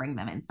seat and bring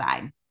them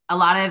inside. A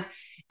lot of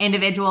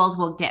individuals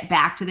will get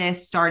back to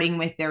this starting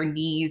with their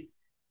knees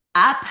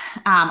up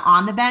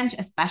on the bench,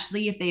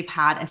 especially if they've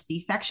had a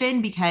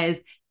C-section, because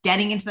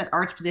getting into that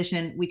arch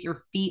position with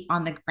your feet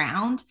on the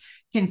ground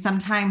can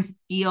sometimes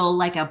feel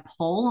like a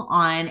pull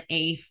on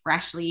a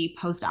freshly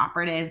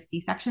post-operative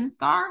C-section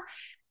scar.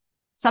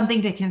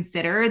 Something to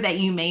consider that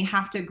you may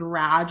have to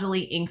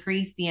gradually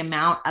increase the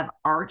amount of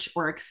arch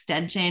or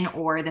extension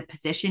or the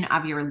position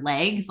of your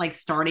legs, like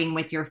starting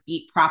with your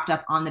feet propped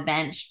up on the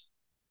bench,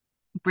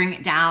 bring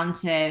it down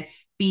to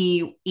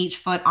be each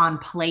foot on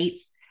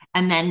plates,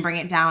 and then bring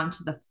it down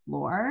to the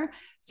floor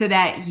so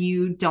that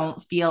you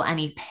don't feel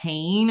any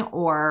pain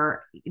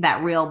or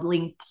that real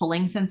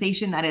pulling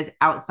sensation that is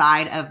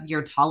outside of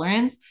your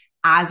tolerance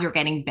as you're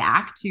getting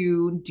back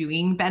to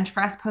doing bench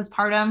press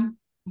postpartum.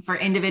 For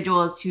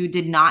individuals who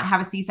did not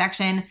have a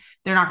C-section,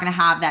 they're not going to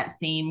have that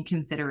same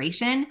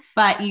consideration,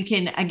 but you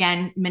can,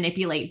 again,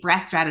 manipulate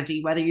breath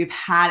strategy, whether you've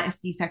had a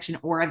C-section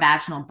or a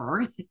vaginal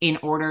birth, in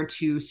order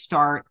to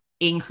start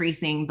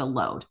increasing the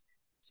load.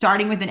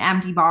 Starting with an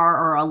empty bar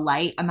or a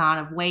light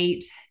amount of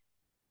weight,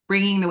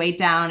 bringing the weight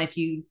down. If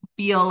you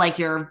feel like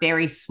you're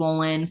very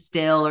swollen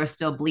still or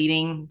still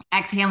bleeding,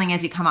 exhaling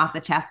as you come off the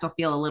chest will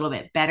feel a little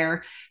bit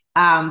better.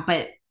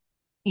 But,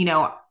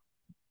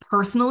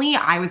 personally,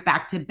 I was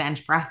back to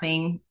bench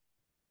pressing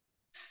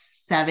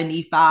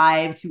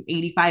 75 to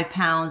 85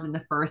 pounds in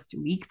the first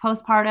week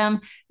postpartum.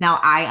 Now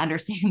I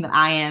understand that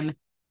I am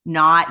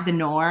not the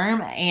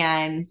norm.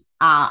 And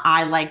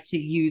I like to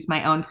use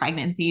my own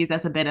pregnancies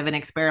as a bit of an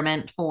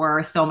experiment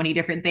for so many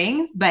different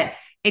things, but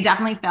it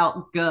definitely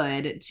felt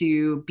good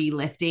to be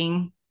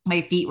lifting.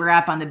 My feet were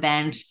up on the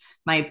bench.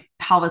 My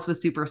pelvis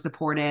was super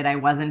supported. I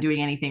wasn't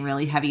doing anything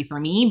really heavy for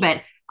me,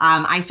 but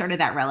I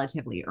started that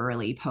relatively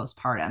early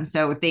postpartum.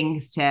 So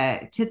things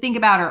to think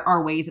about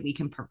are ways that we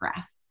can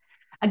progress.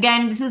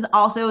 Again, this is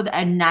also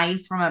a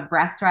nice, from a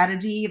breath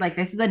strategy, like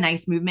this is a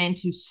nice movement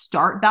to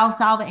start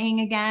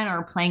Valsalvaing again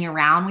or playing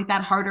around with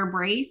that harder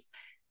brace,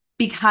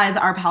 because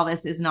our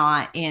pelvis is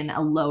not in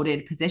a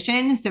loaded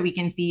position. So we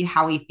can see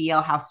how we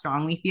feel, how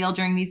strong we feel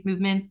during these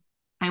movements,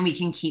 and we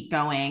can keep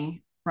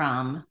going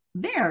from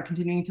there,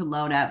 continuing to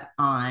load up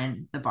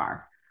on the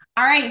bar.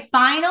 All right,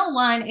 final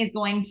one is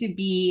going to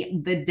be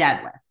the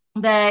deadlift.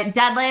 The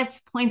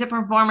deadlift points of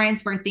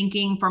performance, we're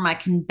thinking from a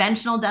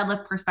conventional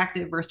deadlift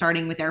perspective, we're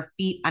starting with our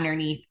feet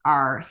underneath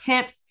our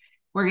hips.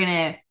 We're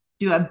going to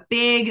do a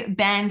big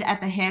bend at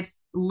the hips,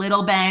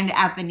 little bend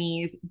at the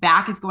knees.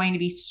 Back is going to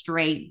be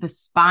straight. The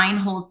spine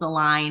holds the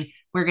line.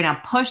 We're going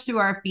to push through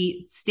our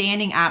feet,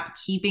 standing up,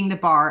 keeping the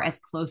bar as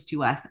close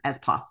to us as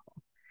possible.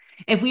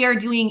 If we are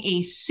doing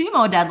a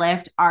sumo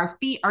deadlift, our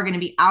feet are going to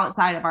be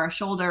outside of our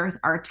shoulders.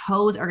 Our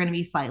toes are going to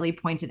be slightly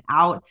pointed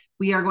out.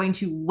 We are going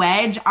to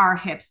wedge our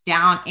hips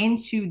down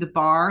into the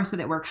bar so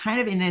that we're kind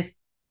of in this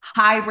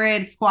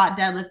hybrid squat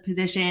deadlift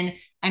position,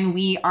 and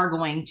we are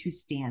going to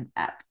stand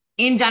up.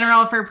 In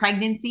general, for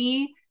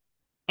pregnancy,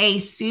 a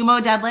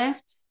sumo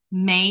deadlift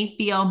may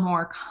feel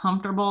more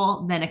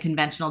comfortable than a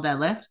conventional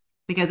deadlift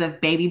because of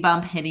baby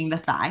bump hitting the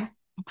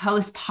thighs.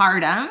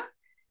 Postpartum,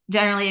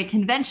 generally, a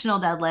conventional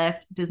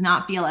deadlift does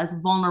not feel as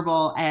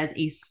vulnerable as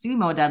a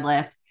sumo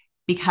deadlift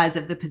because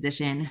of the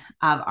position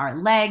of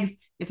our legs.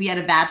 If we had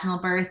a vaginal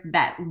birth,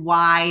 that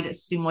wide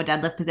sumo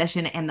deadlift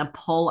position and the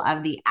pull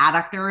of the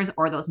adductors,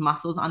 or those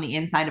muscles on the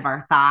inside of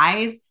our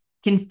thighs,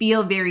 can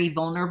feel very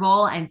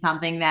vulnerable and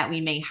something that we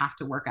may have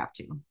to work up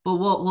to. But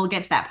we'll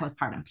get to that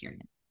postpartum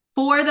period.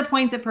 For the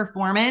points of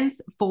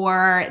performance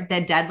for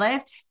the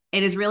deadlift,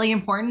 it is really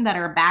important that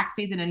our back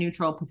stays in a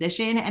neutral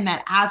position, and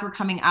that as we're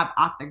coming up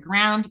off the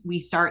ground, we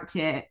start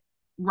to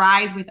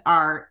rise with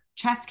our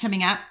chest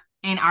coming up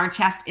and our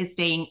chest is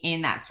staying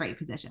in that straight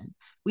position.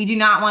 We do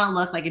not want to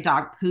look like a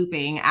dog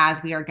pooping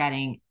as we are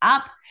getting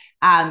up.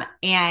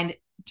 And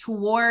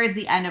towards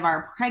the end of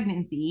our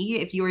pregnancy,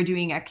 if you are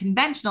doing a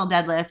conventional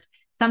deadlift,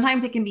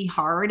 sometimes it can be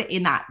hard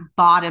in that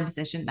bottom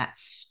position, that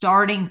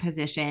starting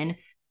position,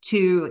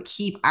 to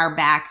keep our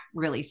back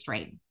really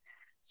straight.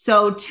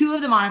 So 2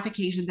 of the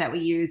modifications that we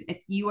use, if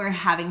you are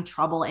having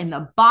trouble in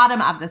the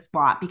bottom of the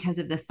squat because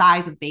of the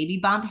size of baby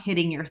bump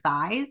hitting your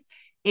thighs,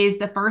 is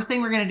the first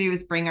thing we're going to do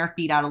is bring our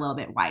feet out a little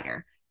bit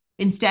wider.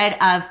 Instead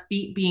of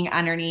feet being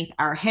underneath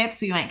our hips,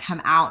 we might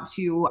come out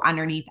to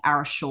underneath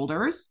our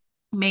shoulders.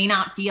 May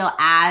not feel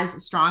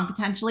as strong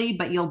potentially,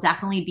 but you'll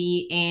definitely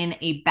be in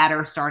a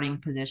better starting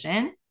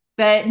position.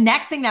 The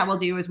next thing that we'll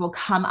do is we'll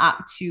come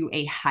up to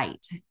a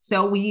height.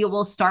 So we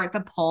will start the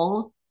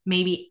pull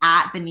maybe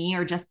at the knee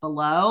or just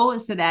below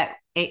so that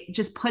it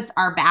just puts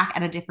our back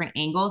at a different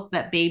angle so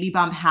that baby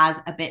bump has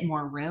a bit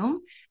more room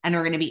and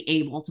we're going to be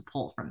able to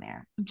pull from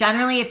there.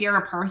 Generally, if you're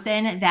a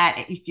person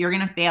that if you're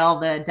going to fail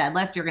the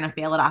deadlift, you're going to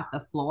fail it off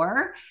the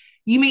floor,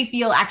 you may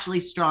feel actually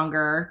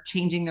stronger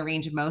changing the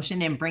range of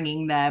motion and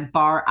bringing the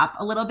bar up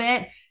a little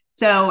bit.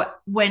 So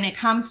when it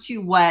comes to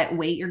what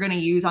weight you're going to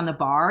use on the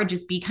bar,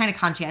 just be kind of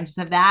conscientious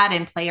of that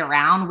and play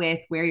around with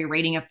where your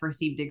rating of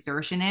perceived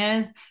exertion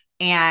is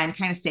and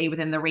kind of stay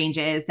within the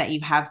ranges that you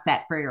have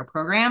set for your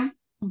program.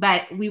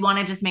 But we want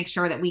to just make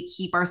sure that we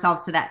keep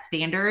ourselves to that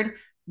standard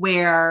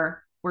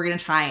where we're going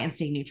to try and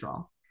stay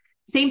neutral.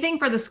 Same thing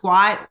for the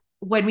squat.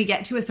 When we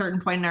get to a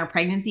certain point in our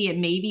pregnancy, it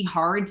may be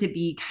hard to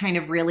be kind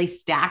of really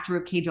stacked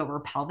ribcage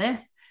over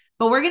pelvis,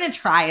 but we're going to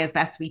try as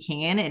best we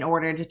can in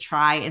order to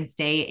try and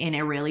stay in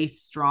a really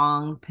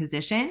strong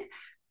position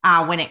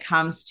when it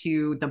comes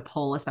to the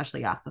pull,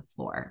 especially off the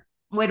floor.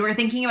 When we're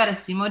thinking about a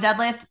sumo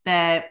deadlift,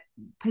 the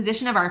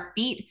position of our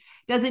feet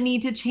doesn't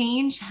need to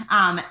change.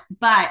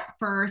 But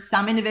for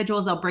some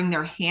individuals, they'll bring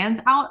their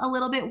hands out a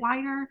little bit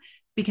wider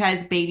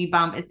because baby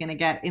bump is going to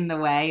get in the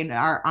way and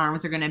our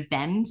arms are going to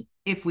bend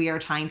if we are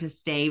trying to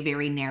stay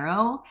very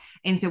narrow.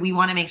 And so we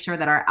want to make sure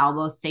that our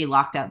elbows stay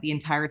locked out the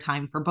entire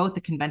time for both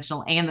the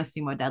conventional and the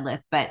sumo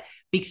deadlift. But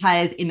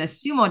because in the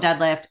sumo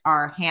deadlift,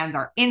 our hands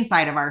are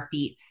inside of our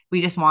feet,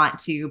 we just want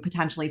to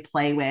potentially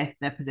play with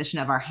the position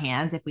of our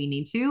hands if we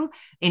need to,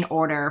 in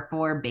order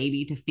for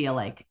baby to feel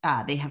like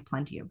they have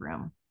plenty of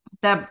room.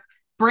 The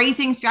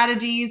bracing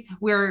strategies,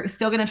 we're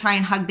still going to try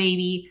and hug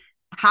baby.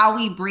 How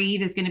we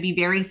breathe is going to be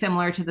very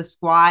similar to the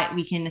squat.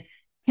 We can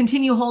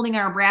continue holding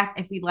our breath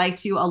if we'd like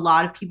to. A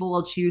lot of people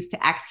will choose to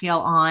exhale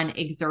on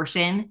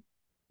exertion.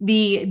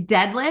 The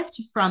deadlift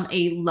from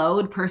a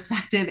load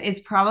perspective is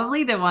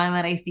probably the one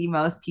that I see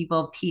most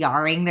people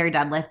PRing their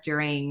deadlift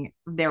during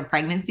their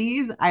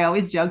pregnancies. I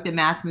always joke that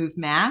mass moves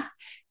mass.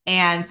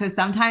 And so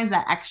sometimes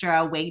that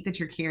extra weight that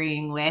you're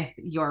carrying with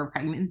your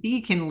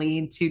pregnancy can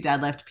lead to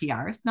deadlift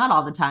PRs. Not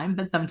all the time,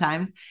 but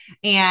sometimes.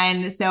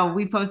 And so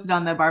we posted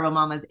on the Barbell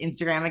Mama's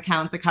Instagram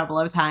accounts a couple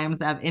of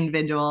times of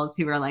individuals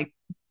who were like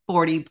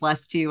 40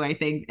 plus 2, I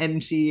think.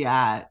 And she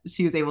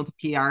was able to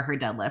PR her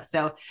deadlift.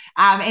 So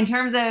in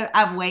terms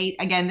of weight,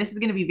 again, this is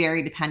going to be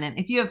very dependent.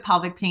 If you have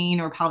pelvic pain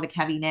or pelvic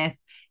heaviness,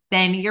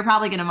 then you're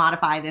probably going to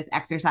modify this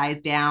exercise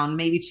down,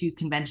 maybe choose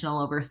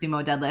conventional over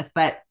sumo deadlift.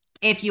 But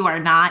if you are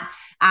not,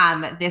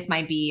 this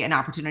might be an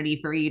opportunity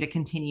for you to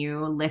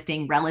continue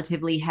lifting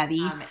relatively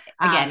heavy.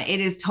 Again, it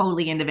is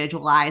totally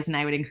individualized, and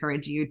I would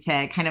encourage you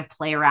to kind of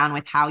play around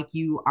with how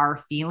you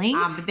are feeling.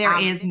 But there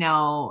is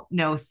no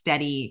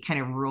steady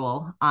kind of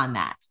rule on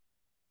that.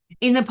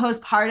 In the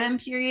postpartum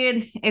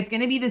period, it's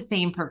going to be the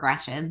same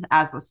progressions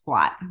as the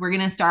squat. We're going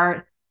to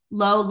start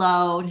low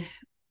load,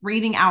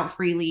 breathing out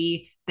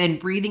freely, then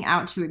breathing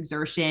out to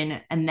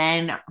exertion, and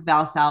then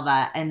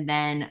Valsalva, and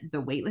then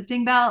the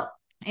weightlifting belt.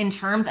 In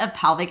terms of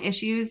pelvic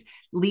issues,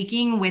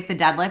 leaking with the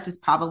deadlift is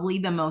probably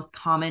the most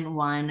common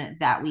one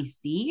that we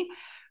see.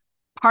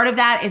 Part of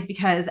that is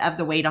because of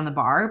the weight on the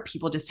bar.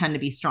 People just tend to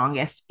be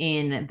strongest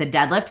in the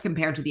deadlift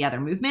compared to the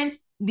other movements.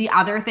 The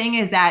other thing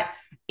is that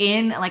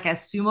in like a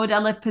sumo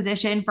deadlift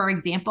position, for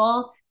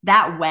example,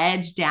 that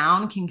wedge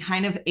down can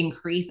kind of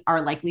increase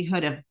our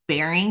likelihood of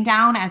bearing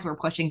down as we're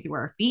pushing through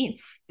our feet.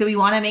 So we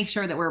want to make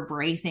sure that we're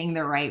bracing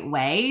the right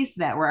way so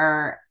that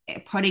we're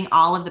putting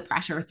all of the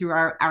pressure through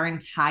our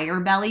entire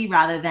belly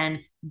rather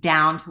than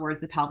down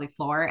towards the pelvic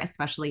floor,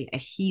 especially a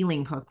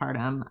healing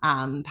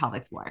postpartum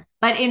pelvic floor.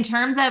 But in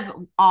terms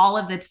of all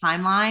of the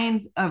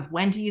timelines of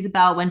when to use a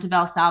belt, when to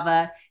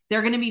Valsalva,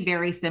 they're going to be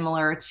very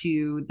similar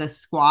to the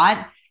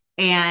squat.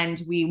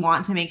 And we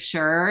want to make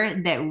sure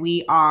that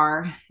we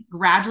are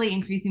gradually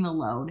increasing the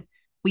load.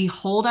 We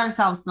hold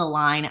ourselves to the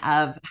line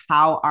of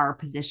how our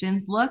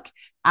positions look.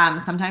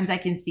 Sometimes I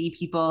can see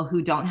people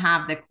who don't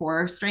have the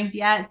core strength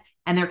yet,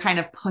 and they're kind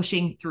of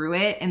pushing through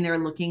it and they're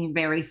looking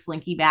very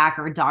slinky back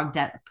or dog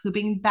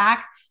pooping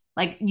back.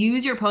 Like,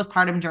 use your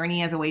postpartum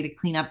journey as a way to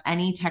clean up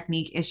any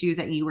technique issues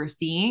that you were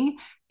seeing.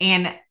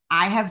 And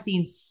I have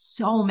seen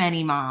so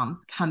many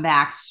moms come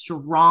back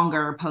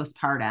stronger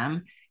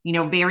postpartum, you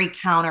know, very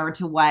counter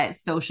to what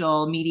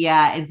social media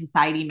and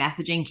society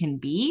messaging can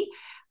be.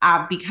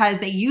 Because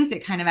they used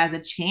it kind of as a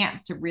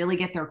chance to really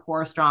get their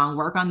core strong,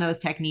 work on those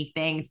technique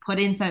things, put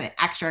in some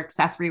extra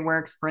accessory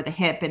works for the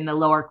hip and the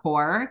lower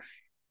core.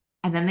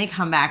 And then they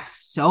come back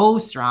so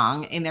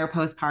strong in their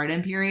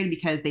postpartum period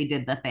because they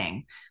did the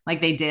thing. Like,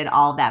 they did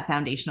all that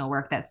foundational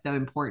work that's so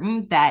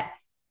important that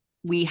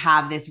we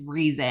have this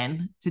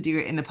reason to do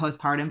it in the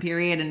postpartum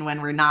period. And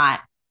when we're not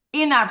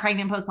in that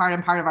pregnant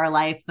postpartum part of our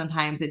life,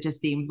 sometimes it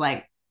just seems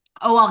like,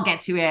 oh, I'll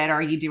get to it.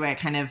 Or you do it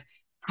kind of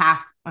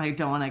half. I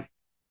don't want to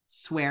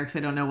swear because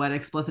I don't know what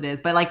explicit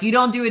is, but like, you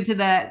don't do it to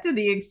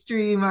the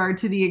extreme or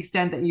to the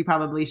extent that you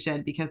probably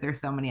should, because there's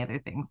so many other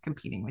things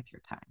competing with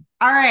your time.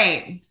 All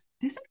right.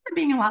 this ended up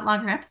being a lot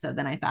longer episode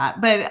than I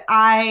thought, but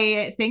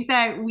I think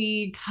that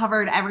we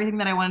covered everything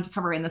that I wanted to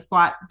cover in the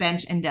squat,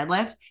 bench, and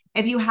deadlift.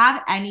 If you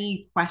have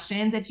any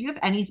questions, if you have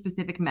any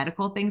specific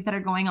medical things that are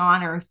going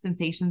on or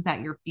sensations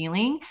that you're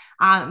feeling,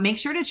 make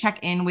sure to check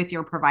in with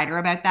your provider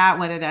about that,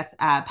 whether that's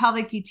a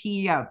pelvic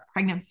PT, a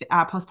pregnant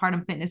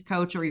postpartum fitness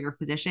coach, or your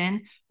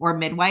physician or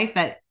midwife,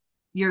 that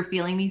you're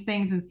feeling these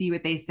things and see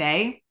what they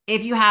say.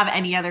 If you have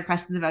any other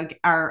questions about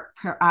our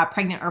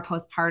pregnant or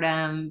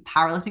postpartum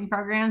powerlifting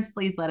programs,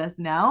 please let us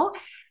know.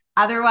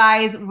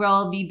 Otherwise,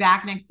 we'll be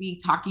back next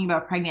week talking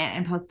about pregnant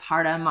and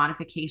postpartum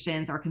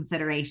modifications or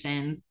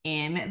considerations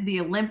in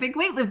the Olympic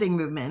weightlifting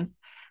movements.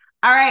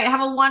 All right.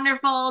 Have a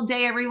wonderful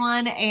day,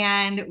 everyone.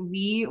 And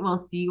we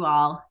will see you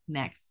all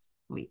next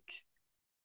week.